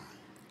writer.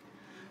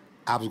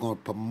 I was going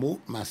to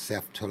promote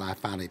myself till I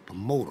found a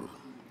promoter.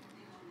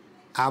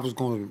 I was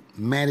going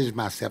to manage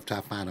myself till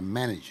I find a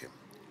manager.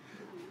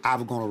 I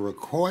was going to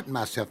record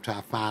myself till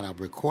I find a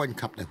recording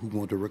company who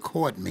wanted to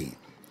record me.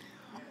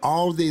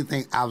 All these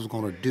things I was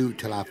going to do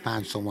till I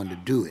find someone to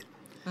do it.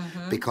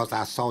 Because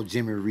I saw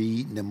Jimmy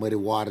Reed and the Muddy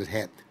Waters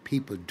had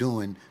people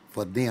doing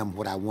for them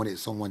what I wanted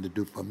someone to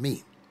do for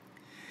me.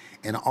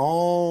 And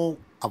all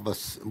of a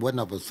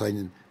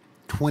sudden,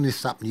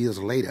 20-something years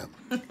later,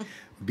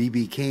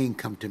 B.B. King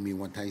come to me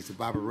one time. He said,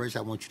 Bobby Rush,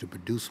 I want you to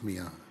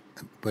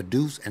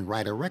produce and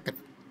write a record.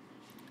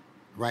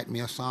 Write me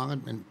a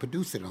song and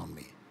produce it on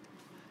me.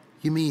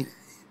 You mean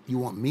you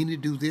want me to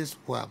do this?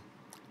 Well,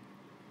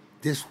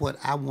 this is what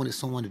I wanted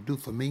someone to do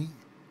for me.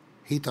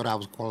 He thought I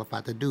was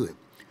qualified to do it.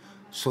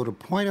 So the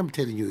point I'm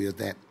telling you is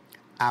that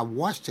I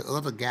watched the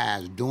other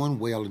guys doing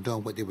well and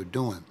doing what they were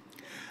doing,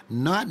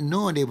 not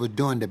knowing they were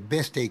doing the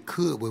best they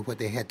could with what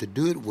they had to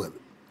do it with.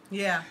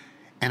 Yeah.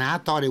 And I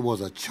thought it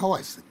was a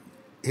choice.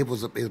 It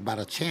was about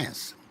a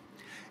chance.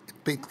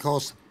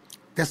 Because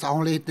that's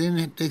all they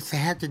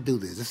had to do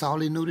this. That's all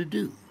they knew to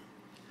do.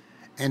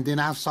 And then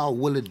I saw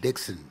Willie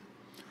Dixon,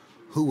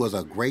 who was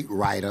a great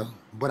writer,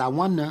 but I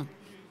wonder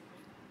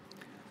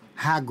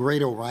how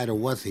great a writer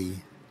was he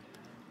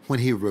when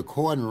he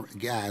recording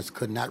guys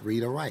could not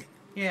read or write.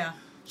 Yeah.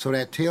 So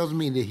that tells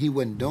me that he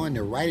wasn't doing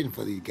the writing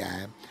for these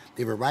guys.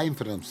 They were writing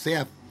for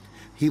themselves.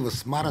 He was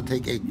smart to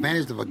take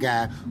advantage of a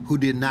guy who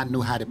did not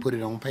know how to put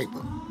it on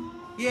paper.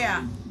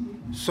 Yeah.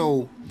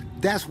 So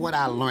that's what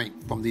I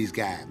learned from these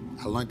guys.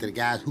 I learned that the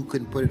guys who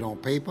couldn't put it on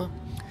paper,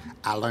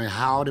 I learned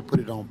how to put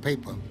it on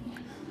paper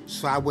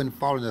so I wouldn't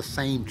fall in the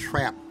same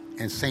trap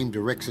and same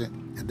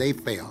direction that they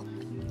fell.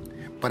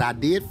 But I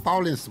did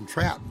fall in some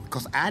trap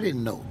because I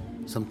didn't know.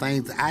 Some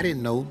things I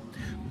didn't know,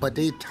 but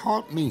they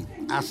taught me.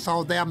 I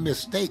saw their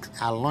mistakes.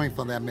 I learned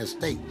from their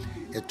mistake.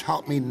 It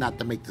taught me not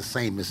to make the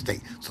same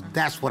mistake. So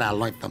that's what I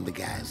learned from the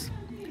guys.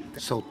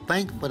 So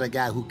thank for the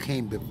guy who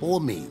came before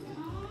me,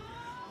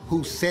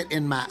 who set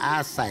in my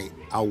eyesight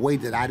a way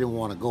that I didn't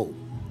want to go,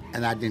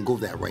 and I didn't go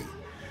that way.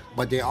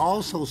 But they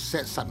also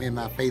set something in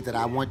my face that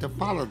I wanted to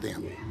follow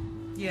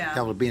them. Yeah.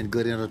 That was being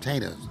good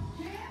entertainers,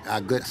 a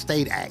good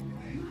stage act,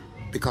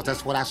 because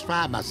that's what I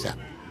strive myself.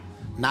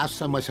 Not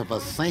so much of a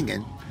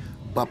singing,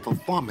 but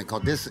performing,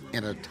 because this is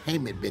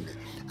entertainment business.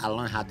 I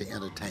learned how to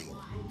entertain.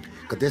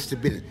 Because this is the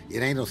business.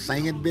 It ain't no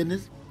singing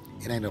business.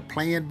 It ain't no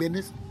playing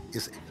business.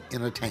 It's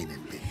entertaining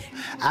business.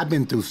 I've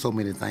been through so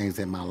many things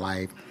in my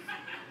life.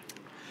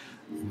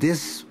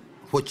 This,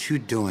 what you're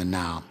doing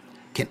now,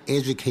 can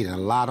educate a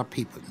lot of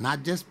people,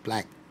 not just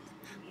black,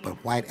 but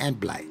white and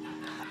black,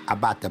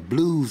 about the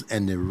blues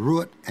and the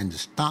root and the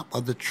stump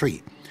of the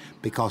tree.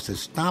 Because the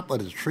stump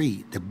of the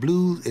tree, the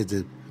blues is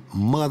the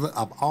mother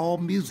of all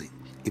music.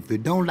 If you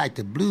don't like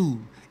the blues,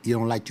 you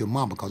don't like your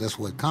mama, because that's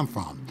where it come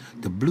from.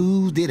 The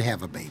blues did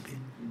have a baby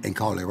and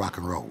called it rock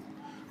and roll.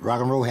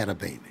 Rock and roll had a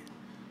baby,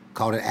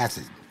 called it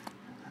acid,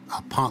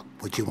 a punk,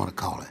 what you want to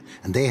call it.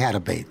 And they had a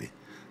baby.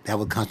 That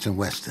was country and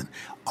western.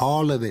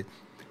 All of it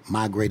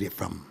migrated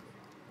from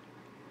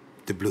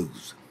the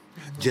blues.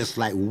 Just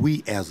like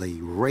we as a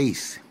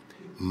race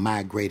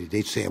migrated.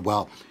 They said,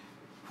 well,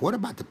 what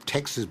about the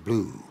Texas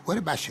blues? What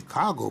about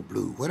Chicago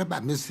blues? What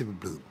about Mississippi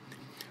blues?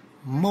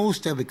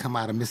 Most of it come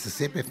out of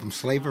Mississippi from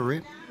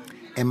slavery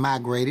and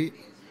migrated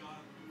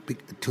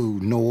to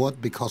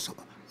north because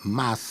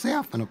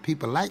myself and the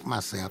people like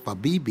myself, or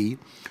BB,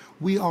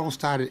 we all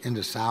started in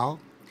the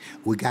South.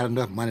 We got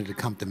enough money to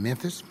come to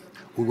Memphis.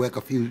 We work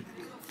a few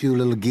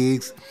little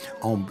gigs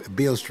on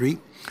Beale Street.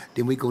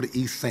 Then we go to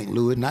East St.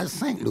 Louis, not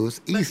St.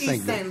 Louis, East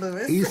St.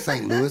 Louis. East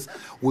St. Louis.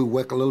 We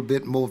work a little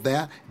bit more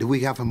there. Then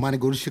we have some money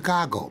to go to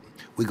Chicago.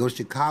 We go to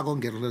Chicago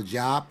and get a little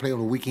job, play on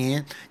the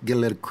weekend, get a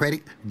little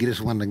credit, get us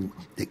one of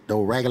the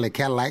regular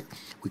Cadillac.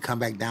 We come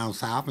back down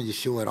south and just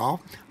show it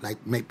off,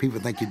 like make people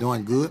think you're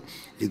doing good.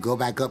 You go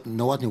back up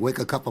north and work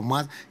a couple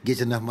months, get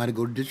you enough money to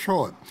go to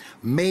Detroit.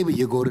 Maybe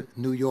you go to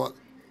New York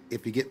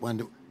if you get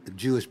one of the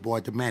Jewish boy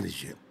to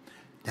manage you.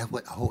 That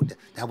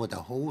was the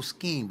whole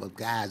scheme of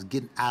guys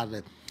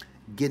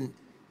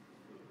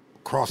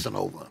crossing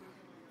over.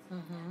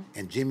 Mm-hmm.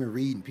 And Jimmy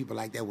Reed and people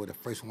like that were the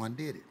first one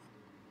did it.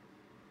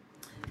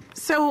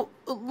 So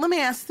let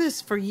me ask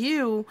this for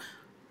you.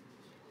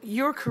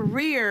 Your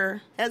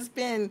career has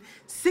been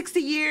 60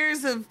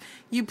 years of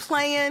you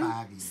playing,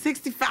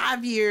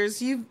 65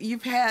 years.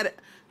 You've had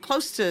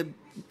close to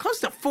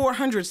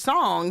 400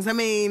 songs. I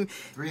mean,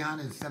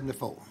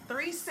 374.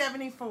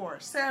 374.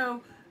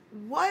 So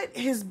what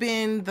has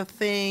been the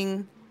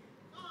thing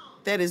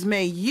that has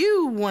made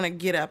you want to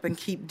get up and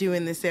keep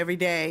doing this every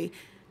day?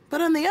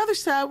 But on the other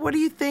side, what do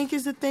you think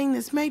is the thing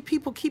that's made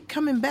people keep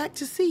coming back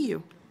to see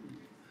you?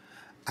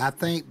 I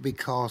think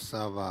because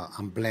of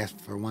I'm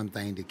blessed for one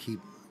thing to keep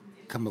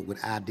coming up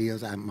with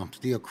ideas. I'm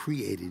still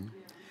creating,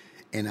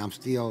 and I'm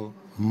still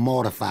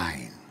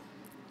mortifying.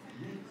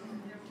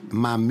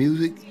 My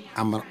music,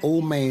 I'm an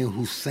old man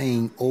who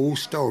sing old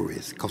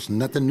stories because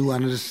nothing new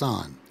under the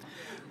sun.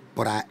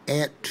 But I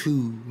add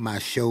to my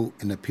show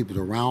and the people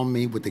around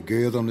me with the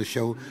girls on the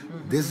show.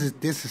 Mm-hmm.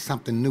 This is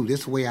something new. This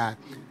is the way I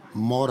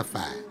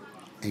mortify.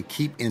 and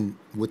keep in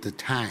with the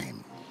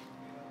time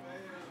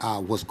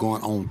what's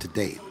going on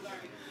today.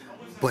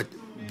 But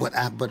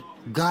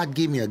God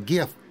gave me a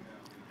gift,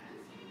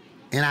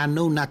 and I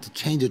know not to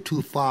change it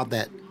too far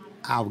that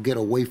I'll get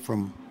away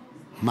from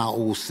my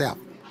old self.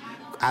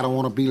 I don't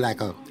want to be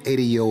like a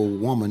 80-year-old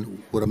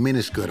woman with a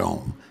miniskirt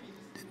on.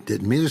 The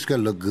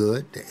miniskirt look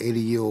good, the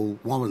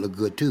 80-year-old woman look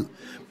good too.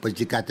 But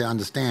you got to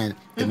understand,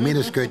 the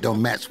miniskirt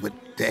don't match with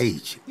the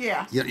age.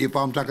 Yeah. You know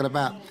what I'm talking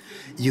about?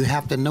 You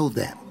have to know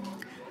that.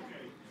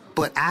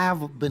 But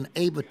I've been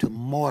able to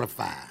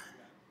mortify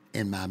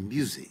in my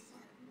music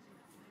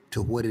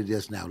to what it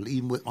is now.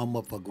 Even with I'm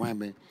up for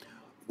Grammy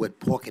with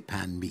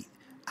porcupine meat,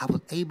 I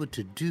was able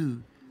to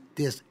do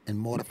this and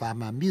mortify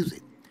my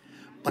music.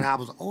 But I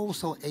was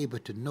also able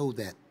to know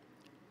that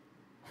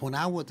when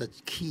I was a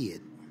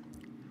kid,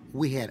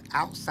 we had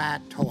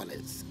outside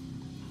toilets.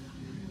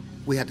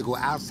 We had to go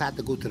outside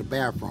to go to the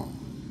bathroom.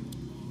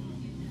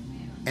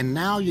 And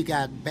now you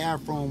got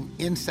bathroom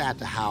inside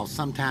the house,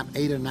 sometimes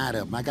 8 or 9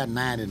 of them. I got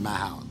 9 in my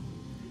house.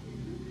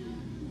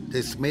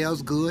 It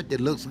smells good, it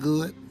looks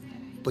good,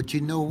 but you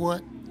know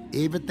what?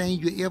 Everything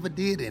you ever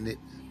did in it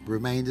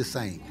remained the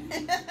same.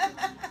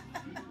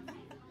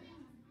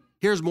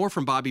 Here's more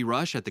from Bobby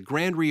Rush at the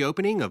grand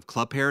reopening of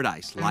Club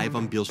Paradise, live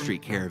on Beale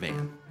Street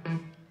Caravan.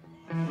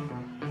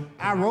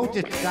 I wrote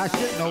it, I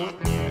should know it.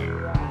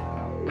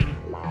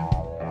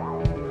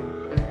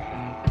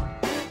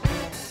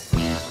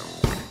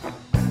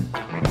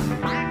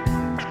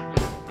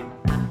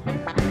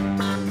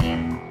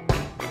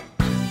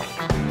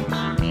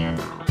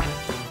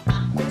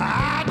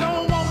 I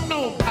don't want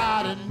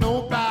nobody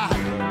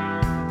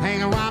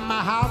hang around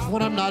my house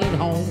when I'm not at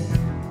home.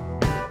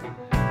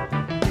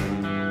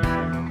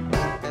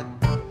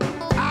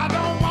 I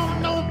don't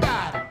want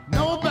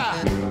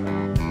nobody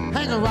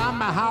hang around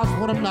my house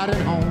when I'm not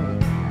at home.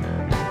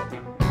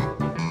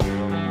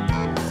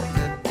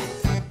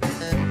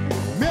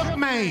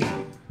 Milkman,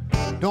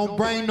 don't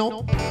bring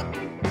no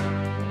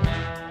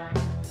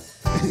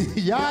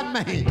yard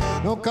man,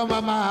 don't come by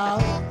my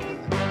house.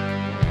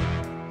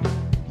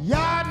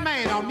 Yard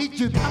man, I don't need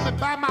you coming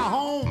by my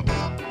home.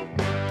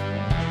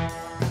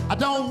 I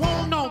don't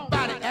want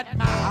nobody at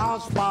my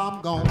house while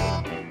I'm gone.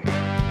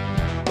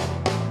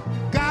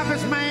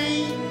 Garbage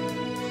man,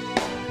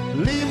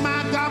 leave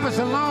my garbage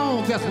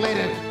alone. Just let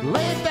it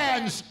lay there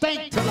and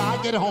stink till I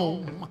get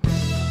home.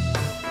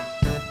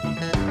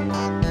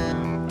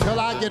 Till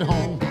I get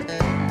home.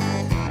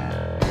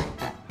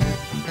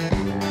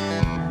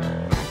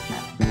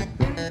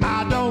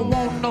 I don't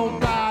want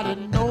nobody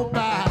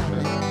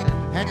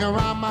hang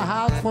around my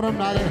house when I'm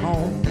not at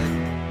home.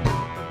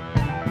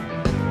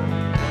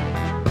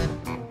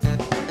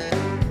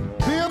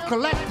 Bill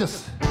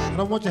collectors, I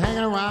don't want you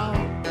hanging around.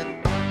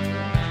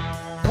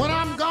 When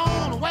I'm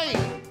gone away,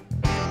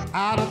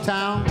 out of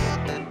town,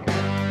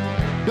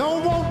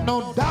 don't want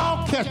no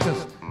dog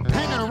catchers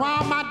hanging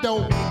around my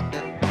door.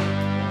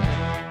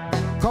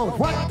 Cause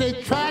what they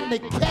trying to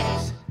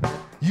catch,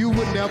 you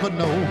would never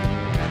know.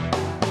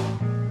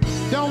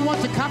 Don't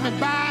want you coming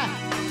by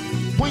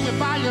when you're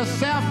by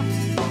yourself.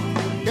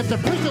 If the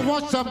preacher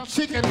wants some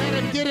chicken, let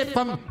him get it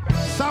from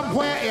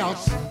somewhere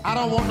else. I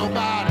don't want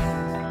nobody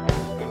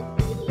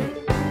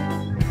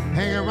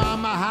hang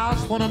around my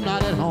house when I'm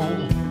not at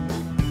home.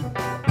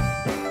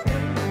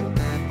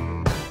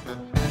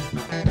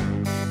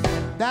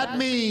 That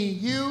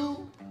means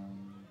you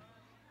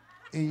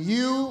and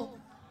you,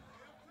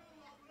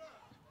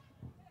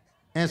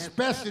 and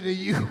especially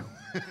you.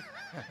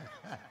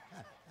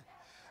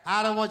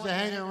 I don't want you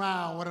hanging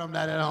around when I'm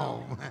not at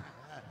home.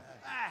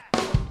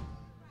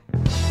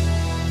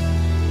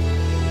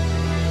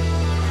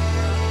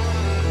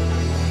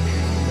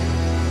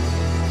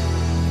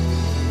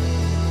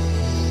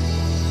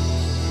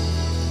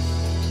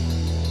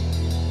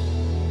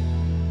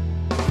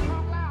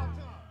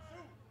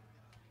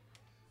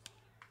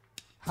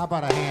 How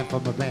about a hand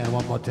from the band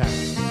one more time?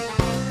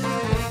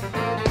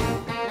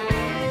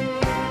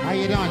 How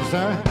you doing,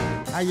 sir?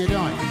 How you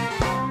doing?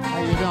 How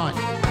you doing?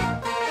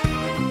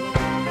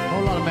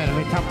 Hold on a minute,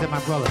 let me talk to my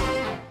brother.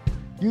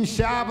 You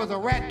sharp as a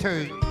rat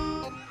turd.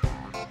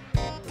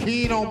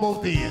 Keen on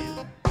both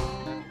ends.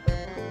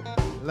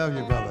 Love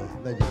you, brother.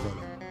 Love you,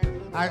 brother.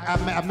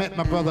 I met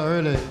my brother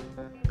earlier.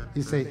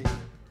 He said,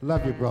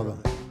 love you, brother.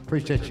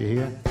 Appreciate you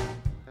here.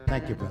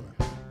 Thank you, brother.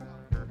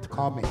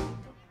 Call me.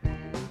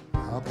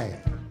 Okay.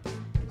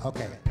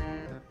 Okay.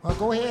 Well,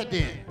 go ahead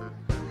then.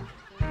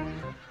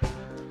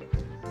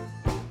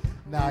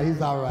 Nah,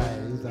 he's all right.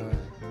 He's all right.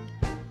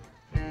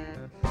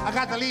 I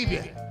got to leave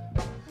you.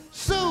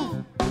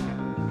 Sue,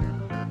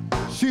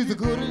 she's a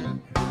good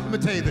one. Let me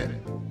tell you that.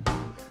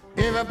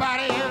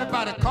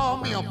 Everybody call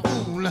me a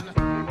fool.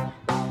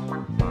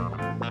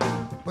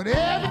 But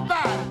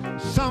everybody,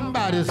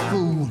 somebody's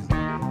fool.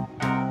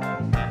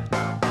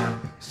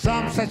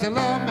 Some said you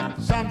love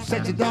me, some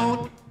said you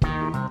don't.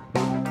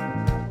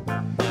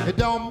 It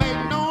don't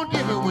make no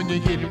difference when you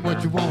get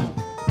what you want.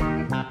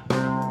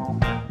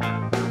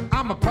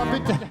 I'm a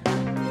puppet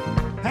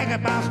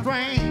hanging by a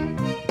string.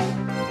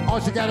 All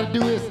you gotta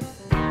do is,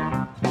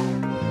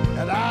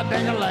 and I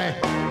dang-a-lay.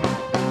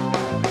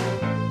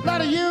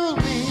 Let her use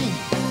me,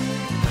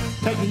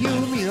 take her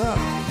use me up.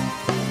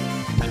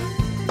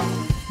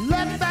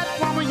 Let that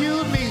woman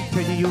use me,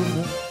 take her use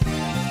me up.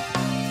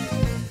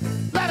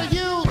 Let her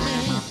use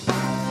me,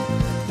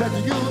 take her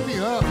use me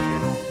up.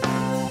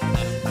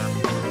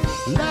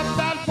 Let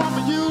that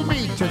woman use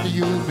me, take her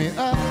use me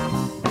up.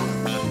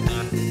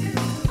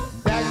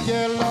 That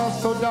girl love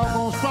so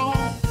doggone strong.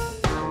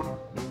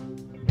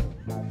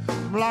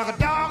 Like a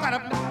dog at a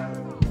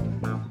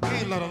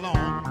ain't let alone.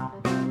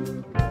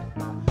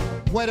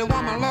 Where the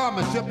woman love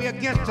me, she'll be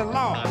against the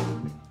law.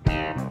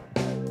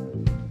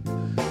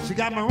 She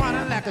got me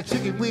running like a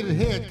chicken with her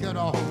head cut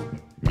off.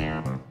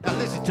 Now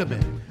listen to me.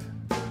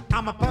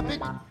 I'm a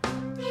puppet,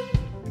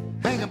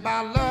 hanging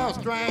by a love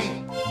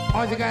string.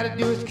 All you gotta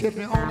do is kiss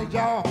me on the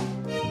jaw,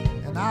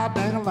 and I'll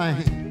dang a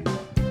lane.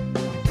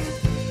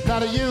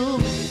 Gotta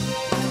use,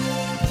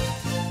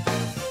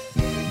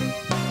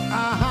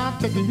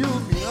 take you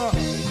me up.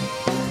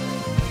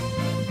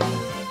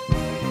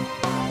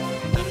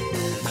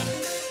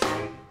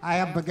 I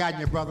haven't forgotten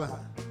you, brother.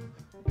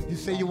 You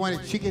say you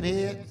wanted chicken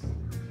heads?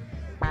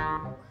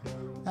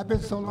 That's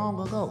been so long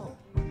ago.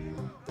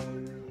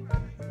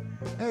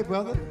 Hey,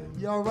 brother,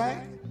 you all right?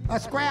 A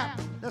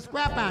scrap. Let's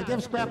scrap out. Give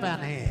him scrap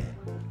out in the hand.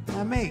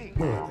 Now, me.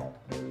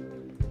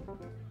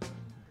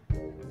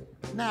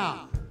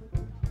 Now,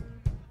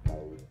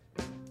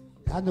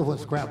 I know what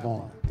scrap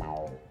on.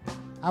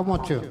 I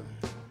want to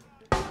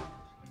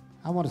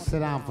sit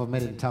down for a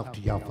minute and talk to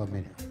y'all for a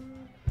minute.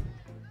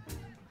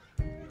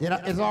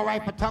 Is it all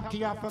right if I talk to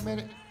y'all for a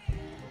minute?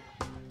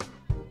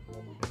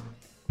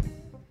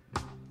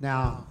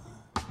 Now,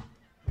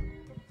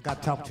 I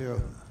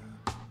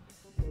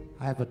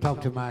have to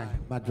talk to my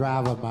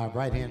driver, my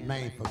right-hand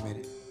man for a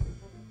minute.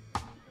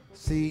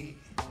 See,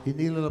 he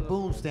need a little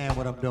boom stand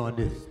when I'm doing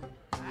this.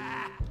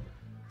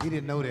 He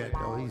didn't know that,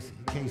 though. He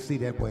can't see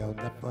that well,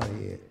 that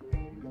funny head.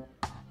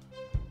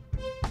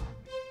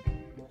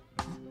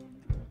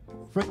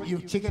 You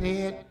chicken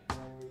head,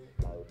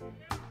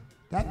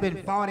 that's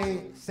been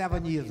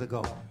 47 years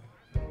ago.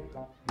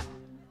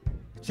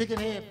 Chicken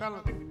head,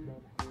 fella,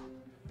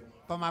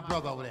 for my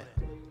brother over there.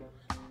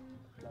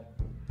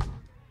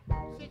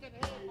 Chicken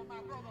head for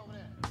my brother over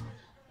there.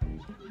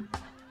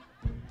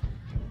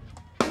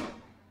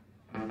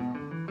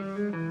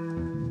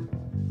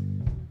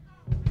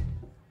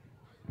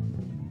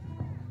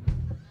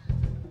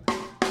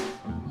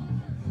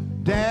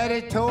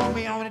 Daddy told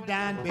me on a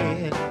dime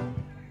bed,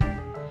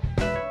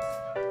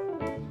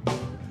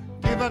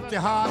 give up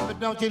your heart, but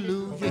don't you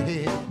lose your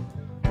head.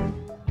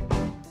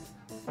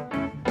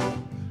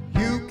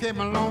 You came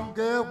along,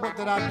 girl, what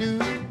did I do?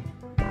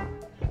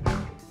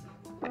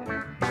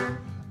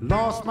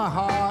 Lost my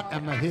heart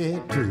and my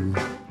head too.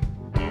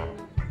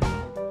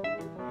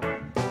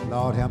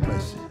 Lord have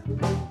mercy.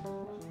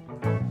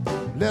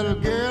 Little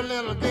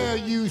girl,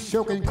 you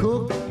sure can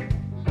cook.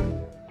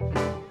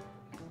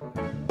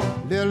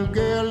 Little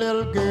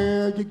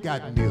girl, you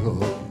got me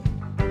hooked.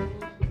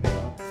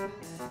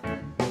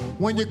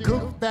 When you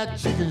cook that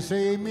chicken,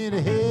 save me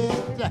the head.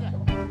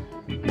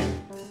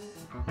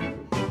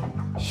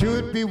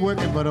 Should be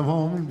working, but I'm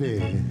home in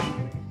bed.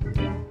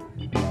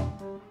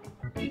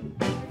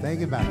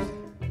 Thinking about you.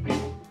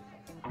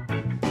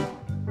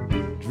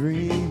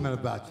 Dreaming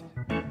about you.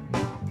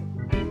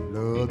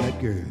 Love that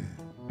girl.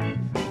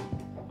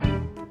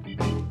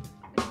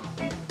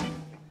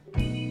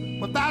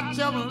 Without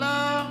your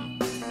love,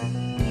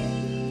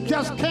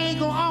 just can't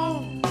go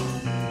on.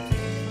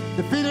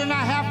 The feeling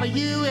I have for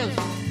you is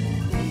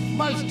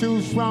much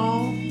too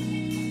strong.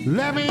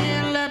 Let me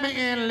in, let me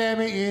in, let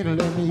me in,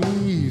 let me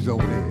ease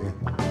on in.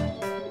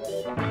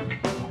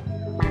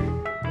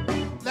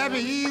 Let me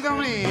ease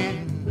on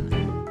in.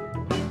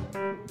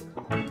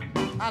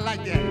 I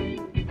like that.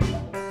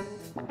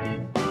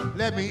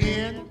 Let me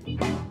in.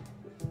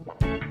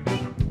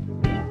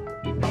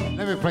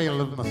 Let me play a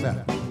little myself.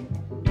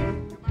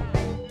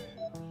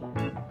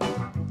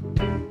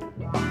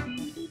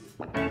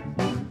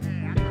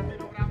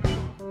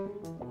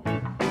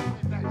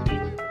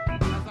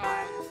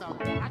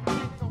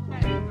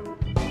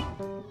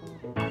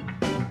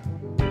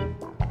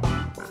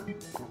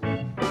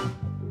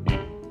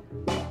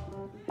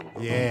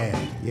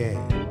 Yeah.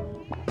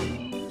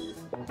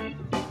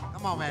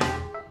 Come on, man.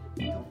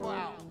 2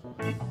 hours.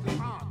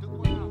 Come on, 2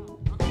 hours.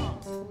 Come on.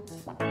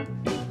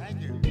 Thank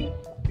you.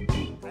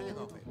 There you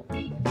go,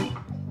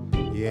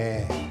 baby.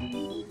 Yeah.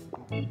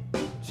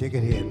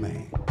 Chicken head,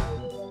 man.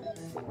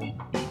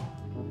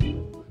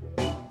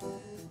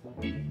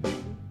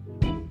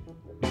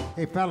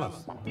 Hey, fellas.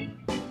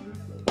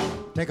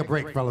 Take a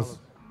break, fellas.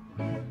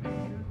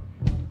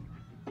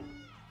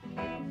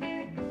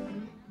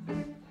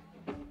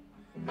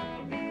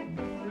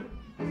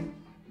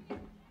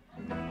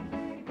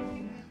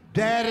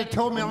 Daddy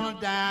told me on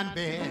a dime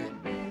bed,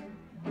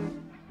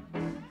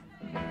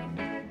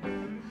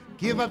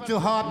 give up your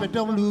heart, but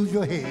don't lose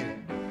your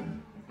head.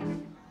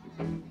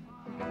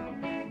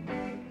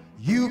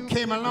 You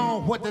came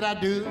along, what did I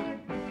do?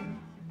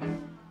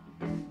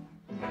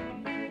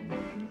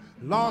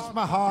 Lost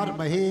my heart and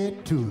my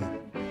head too.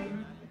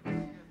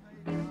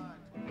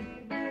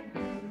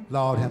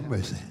 Lord have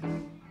mercy.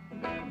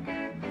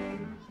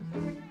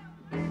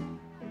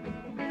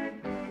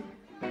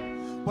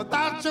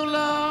 Without your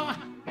love,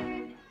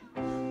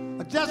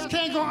 I just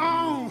can't go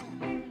on.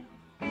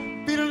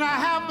 Feeling I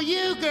have for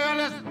you, girl,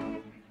 is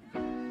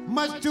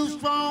much too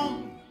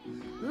strong.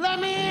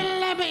 Let me in,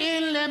 let me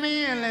in, let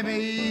me in, let me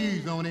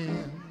ease on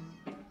in.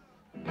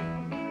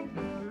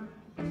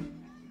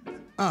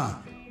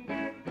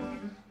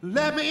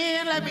 Let me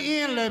in, let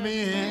me in, let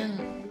me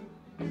in.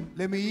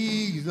 Let me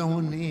ease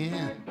on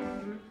in.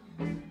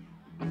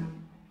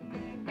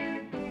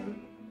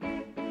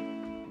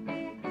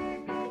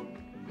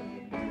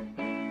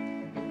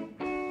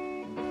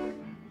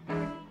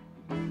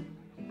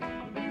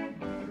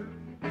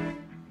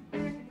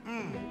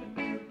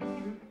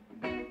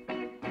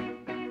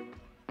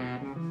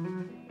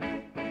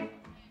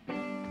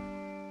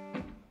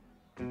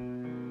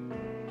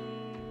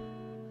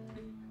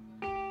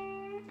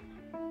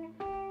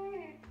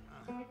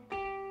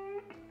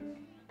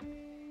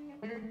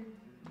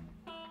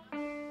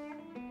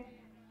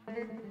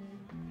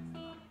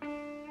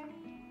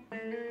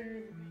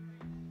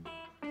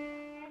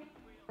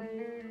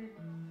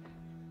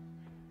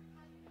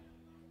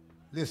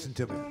 Listen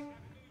to me.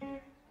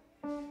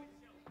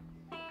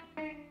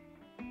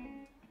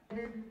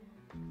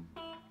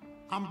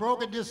 I'm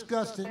broke and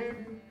disgusted.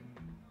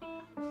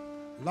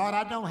 Lord,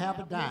 I don't have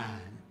a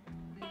dime.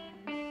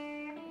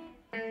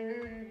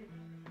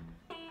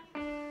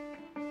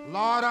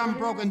 Lord, I'm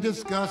broke and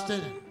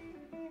disgusted.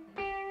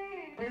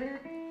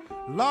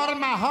 Lord,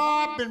 my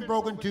heart been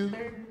broken too.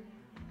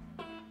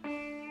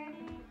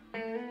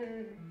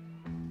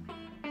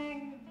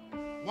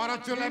 Why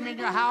don't you let me in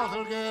your house,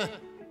 little girl,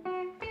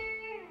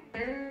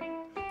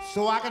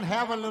 so I can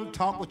have a little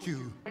talk with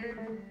you?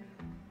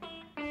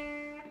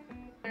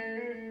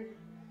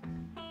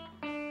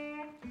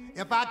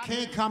 If I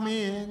can't come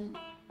in,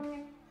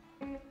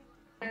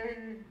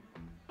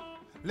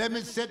 let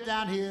me sit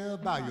down here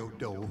by your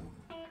door.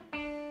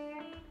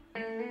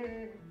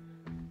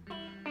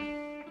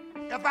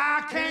 If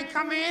I can't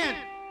come in,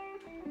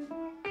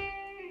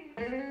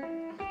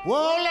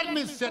 well, let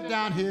me sit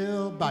down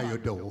here by your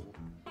door.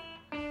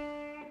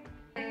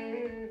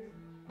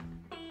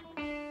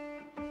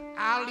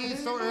 I'll leave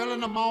so early in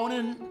the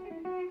morning.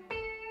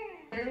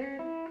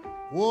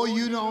 Well,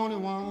 you the only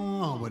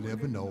one will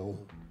ever know.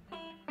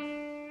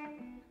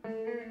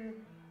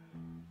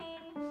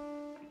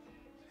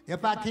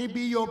 If I can't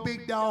be your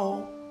big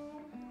dog,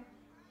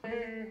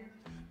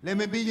 let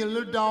me be your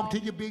little dog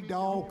till your big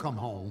dog come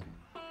home.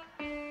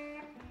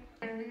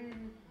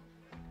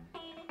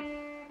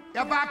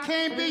 If I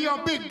can't be your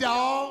big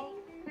dog,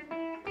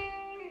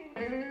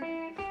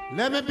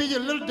 let me be your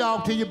little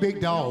dog till your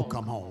big dog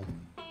come home.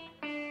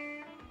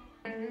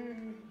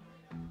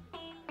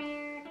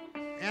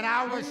 And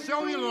I will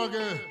show you, little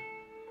girl,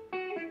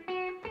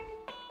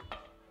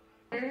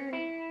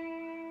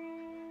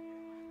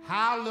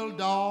 how a little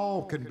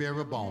dog can bear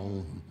a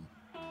bone.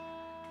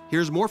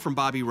 Here's more from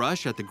Bobby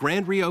Rush at the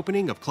grand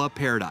reopening of Club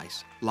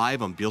Paradise,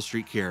 live on Beale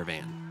Street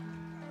Caravan.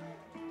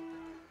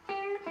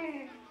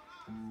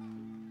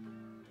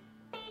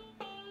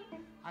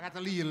 I got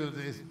to leave you a little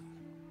this.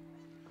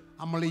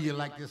 I'm gonna leave you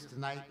like this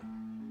tonight.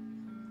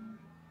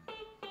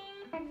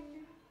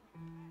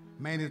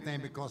 Mainly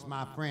thing because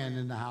my friend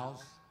in the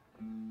house.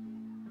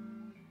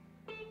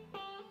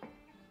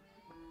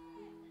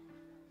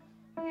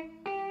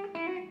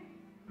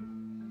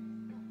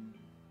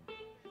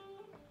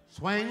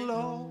 Swing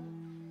low,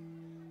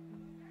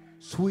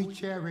 sweet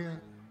chariot,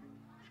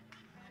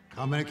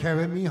 come and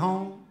carry me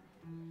home.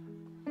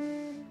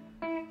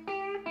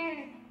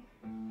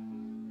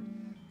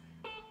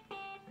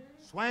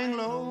 Swing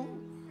low,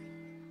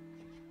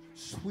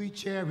 sweet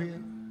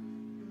chariot,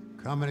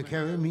 come and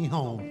carry me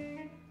home.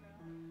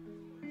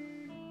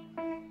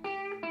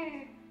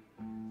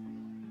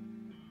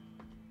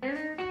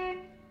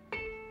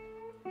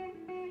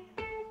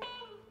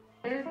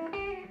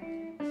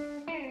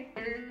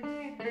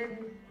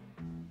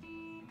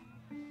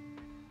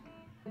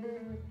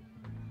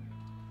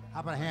 How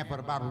about a hand for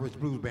the Bobby Rush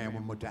Blues Band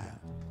one more time?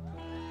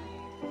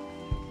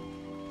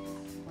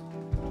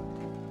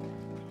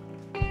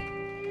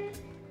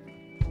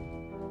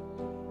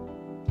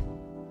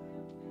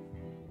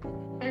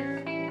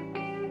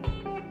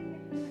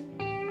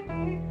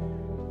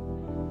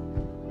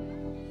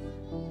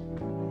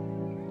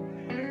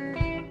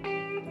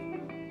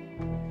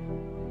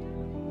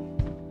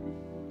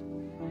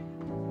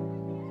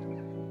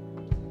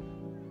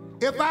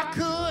 If I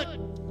could,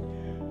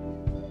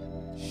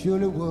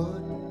 surely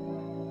would.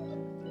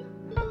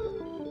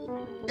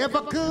 If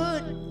I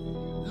could,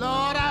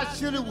 Lord, I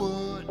surely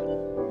would.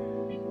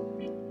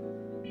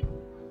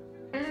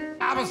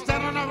 I was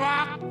standing on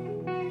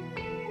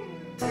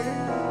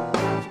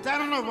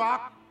a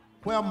rock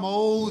where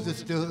Moses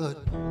stood.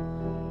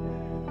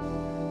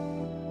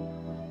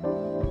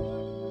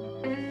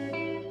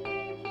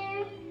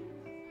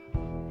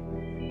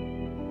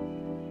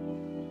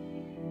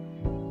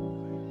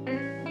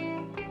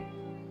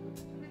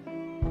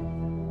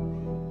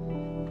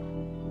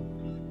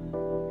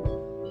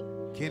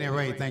 Kenny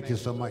Ray, thank you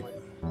so much.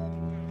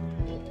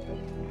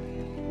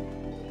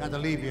 Got to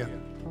leave you.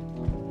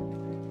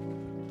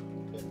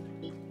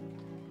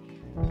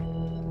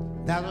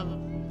 There's a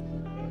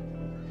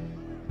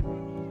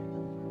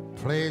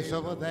place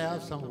over there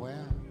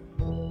somewhere.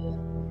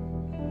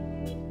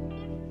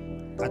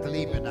 Got to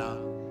leave you now.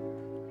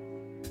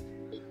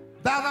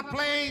 There's a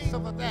place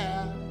over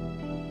there,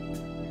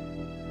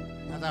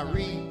 as I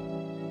read,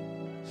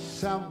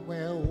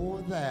 somewhere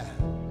over there.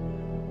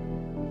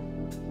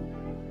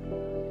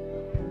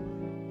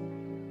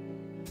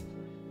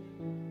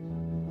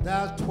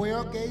 There's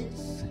 12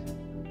 gates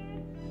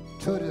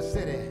to the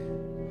city,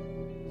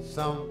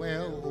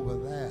 somewhere over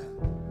there.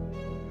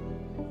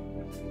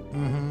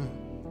 Mm-hmm.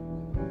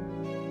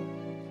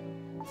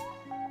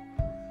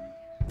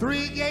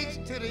 3 gates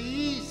to the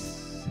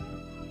east,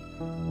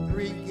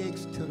 3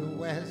 gates to the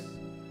west,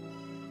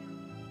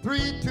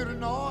 3 to the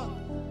north.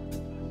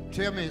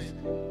 Tell me it's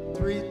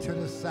 3 to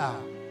the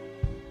south.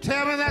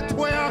 Tell me that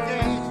 12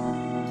 gates.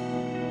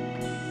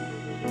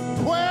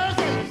 12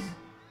 gates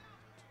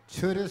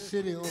to the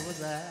city over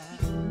there.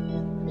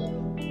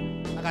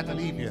 I got to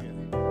leave you.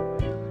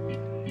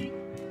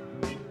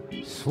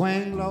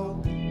 Swing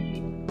low,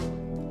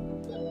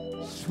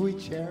 sweet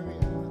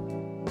chariot.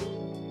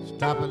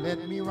 Stop and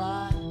let me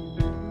ride.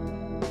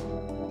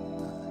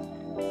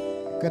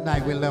 Good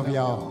night, we love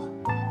y'all.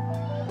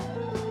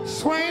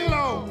 Swing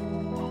low,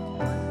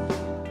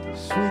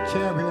 sweet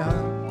chariot.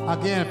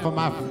 Again for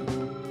my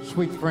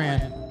sweet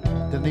friend,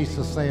 Denise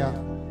Asaya.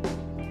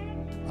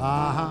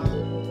 Uh-huh.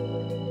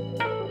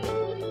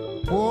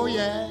 Oh,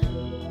 yeah.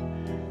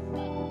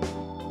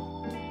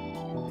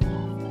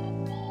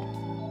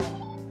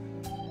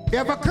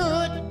 If I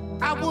could,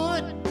 I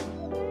would.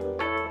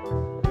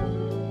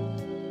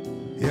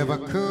 If I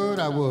could,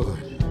 I would.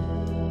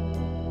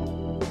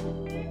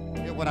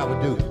 Here's what I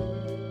would do.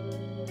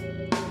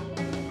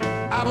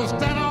 I would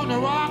stand on the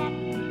rock.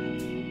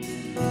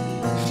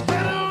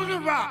 Stand on the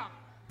rock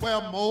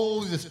where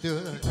Moses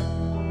stood.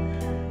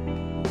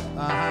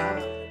 Uh-huh.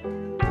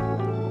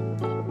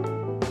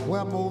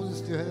 Where Moses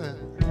stood.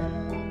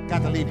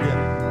 Got to leave you.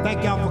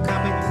 Thank y'all for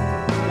coming.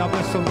 Y'all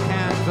been so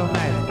kind, so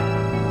nice.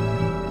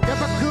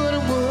 If I could, I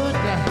would.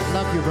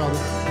 Love you, brother.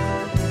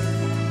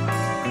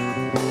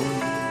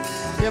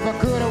 If I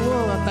could, I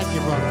would. Thank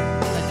you, brother.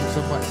 Thank you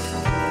so much.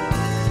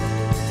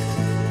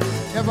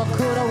 If I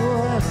could, I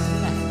would.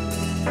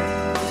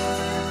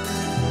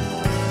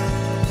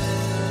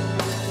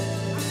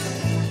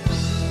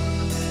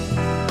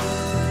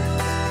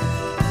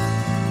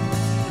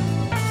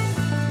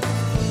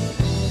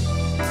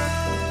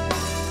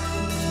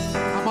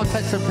 I'm gonna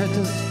take some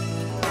pictures.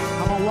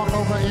 I'm gonna walk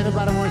over.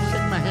 Anybody want to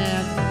shake my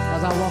hand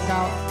as I walk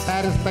out?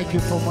 Thaddeus, thank you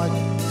so much.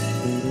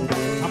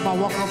 I'm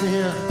gonna walk over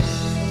here.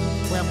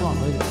 Where I'm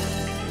going, ladies.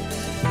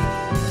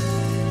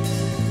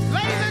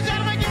 Ladies and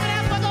gentlemen, give it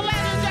up for the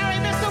legendary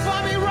Mr.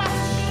 Bobby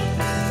Rush.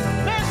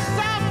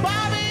 Mr.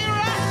 Bobby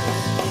Rush.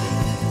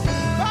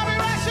 Bobby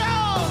Rush,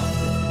 y'all.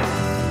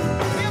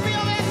 He'll be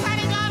over there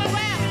signing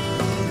autographs.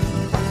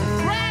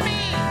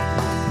 Grammy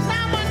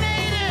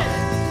nominated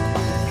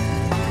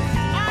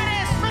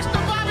artist, Mr.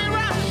 Bobby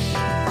Rush.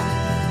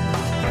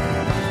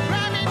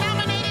 Grammy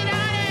nominated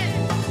artist,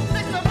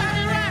 Mr.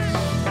 Bobby Rush.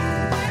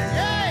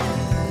 Yeah.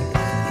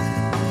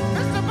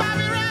 Mr.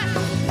 Bobby Rush.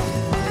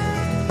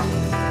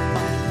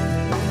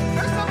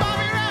 Mr.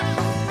 Bobby Rush.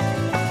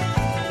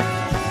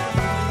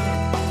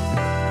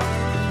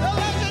 The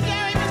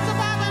legendary Mr.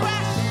 Bobby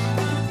Rush.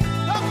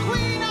 The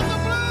queen of the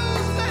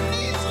blues,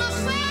 Denise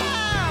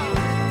LaSalle.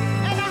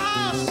 In the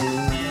house.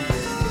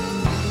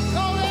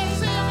 Go there and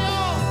see him,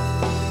 y'all.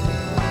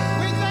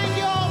 We thank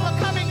you all for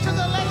coming to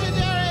the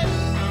legendary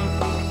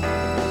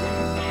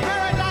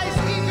Paradise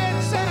Event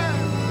Center.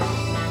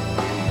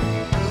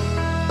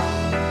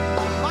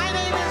 My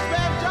name is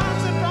Bev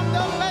Johnson from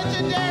the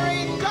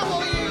legendary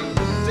WDIN.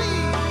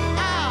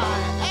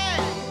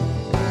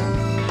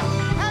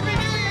 Happy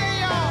New Year,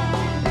 y'all.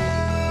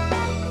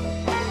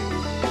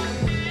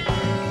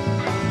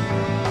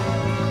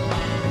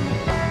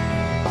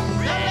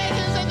 The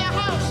legends in the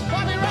house.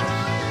 Bobby Rush.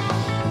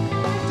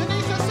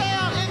 Denise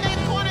LaSalle in that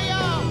corner,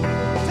 y'all.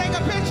 Take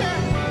a picture.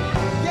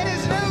 Get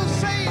his new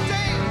CD.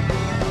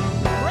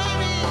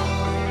 Grammy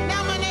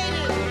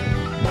nominated.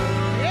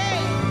 Yeah.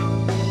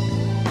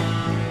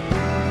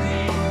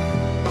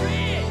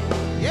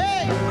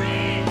 Yeah.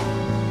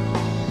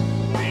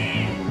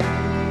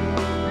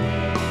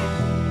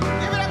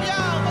 Give it up,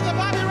 y'all, for the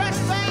Bobby Rush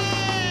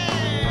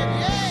Band.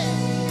 Yeah.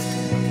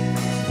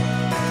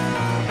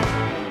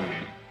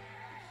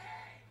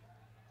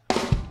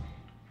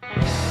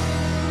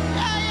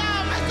 Yeah, yeah,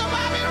 Mr.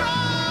 Bobby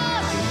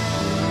Rush.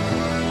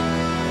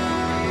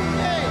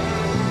 Yeah.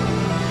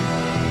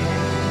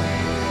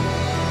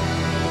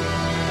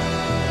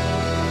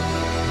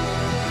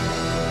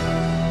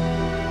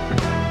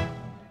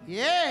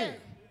 Yeah.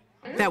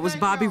 That was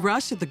Bobby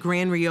Rush at the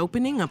grand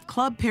reopening of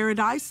Club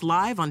Paradise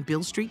live on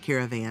Beale Street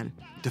Caravan.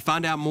 To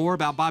find out more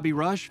about Bobby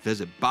Rush,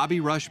 visit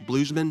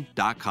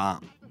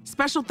BobbyRushBluesman.com.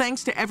 Special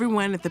thanks to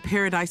everyone at the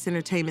Paradise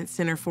Entertainment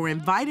Center for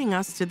inviting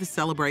us to the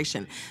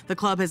celebration. The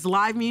club has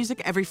live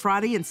music every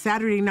Friday and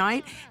Saturday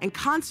night and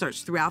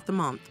concerts throughout the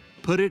month.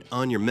 Put it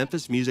on your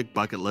Memphis music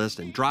bucket list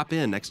and drop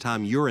in next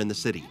time you're in the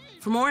city.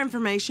 For more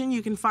information,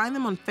 you can find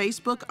them on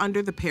Facebook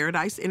under the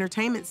Paradise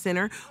Entertainment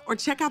Center or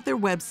check out their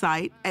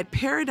website at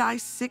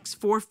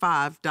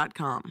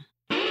paradise645.com.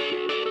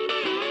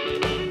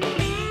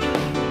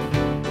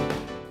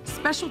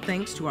 Special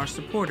thanks to our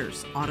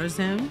supporters,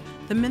 AutoZone,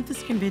 the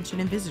Memphis Convention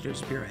and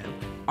Visitors Bureau,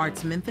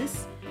 Arts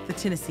Memphis, the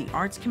Tennessee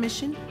Arts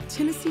Commission,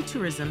 Tennessee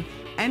Tourism,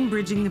 and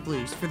Bridging the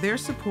Blues for their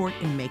support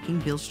in making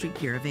Beale Street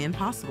Caravan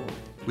possible.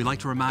 We'd like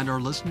to remind our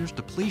listeners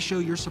to please show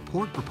your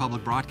support for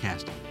public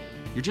broadcasting.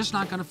 You're just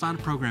not going to find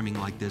programming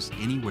like this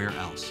anywhere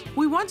else.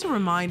 We want to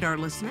remind our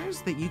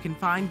listeners that you can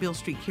find Beale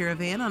Street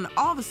Caravan on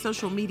all the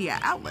social media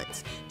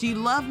outlets. Do you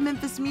love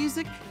Memphis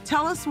music?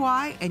 Tell us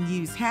why and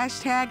use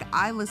hashtag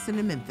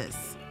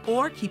 #IListenToMemphis.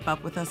 Or keep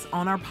up with us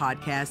on our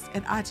podcast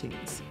at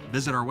iTunes.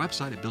 Visit our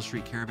website at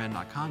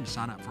BealeStreetCaravan.com to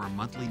sign up for our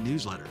monthly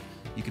newsletter.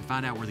 You can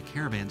find out where the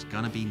caravan's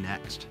going to be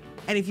next.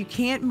 And if you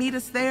can't meet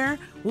us there,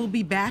 we'll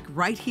be back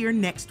right here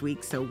next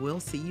week, so we'll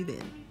see you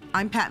then.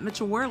 I'm Pat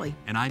Mitchell-Worley.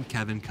 And I'm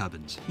Kevin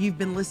Cubbins. You've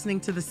been listening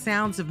to the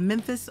sounds of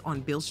Memphis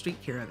on Beale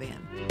Street Caravan.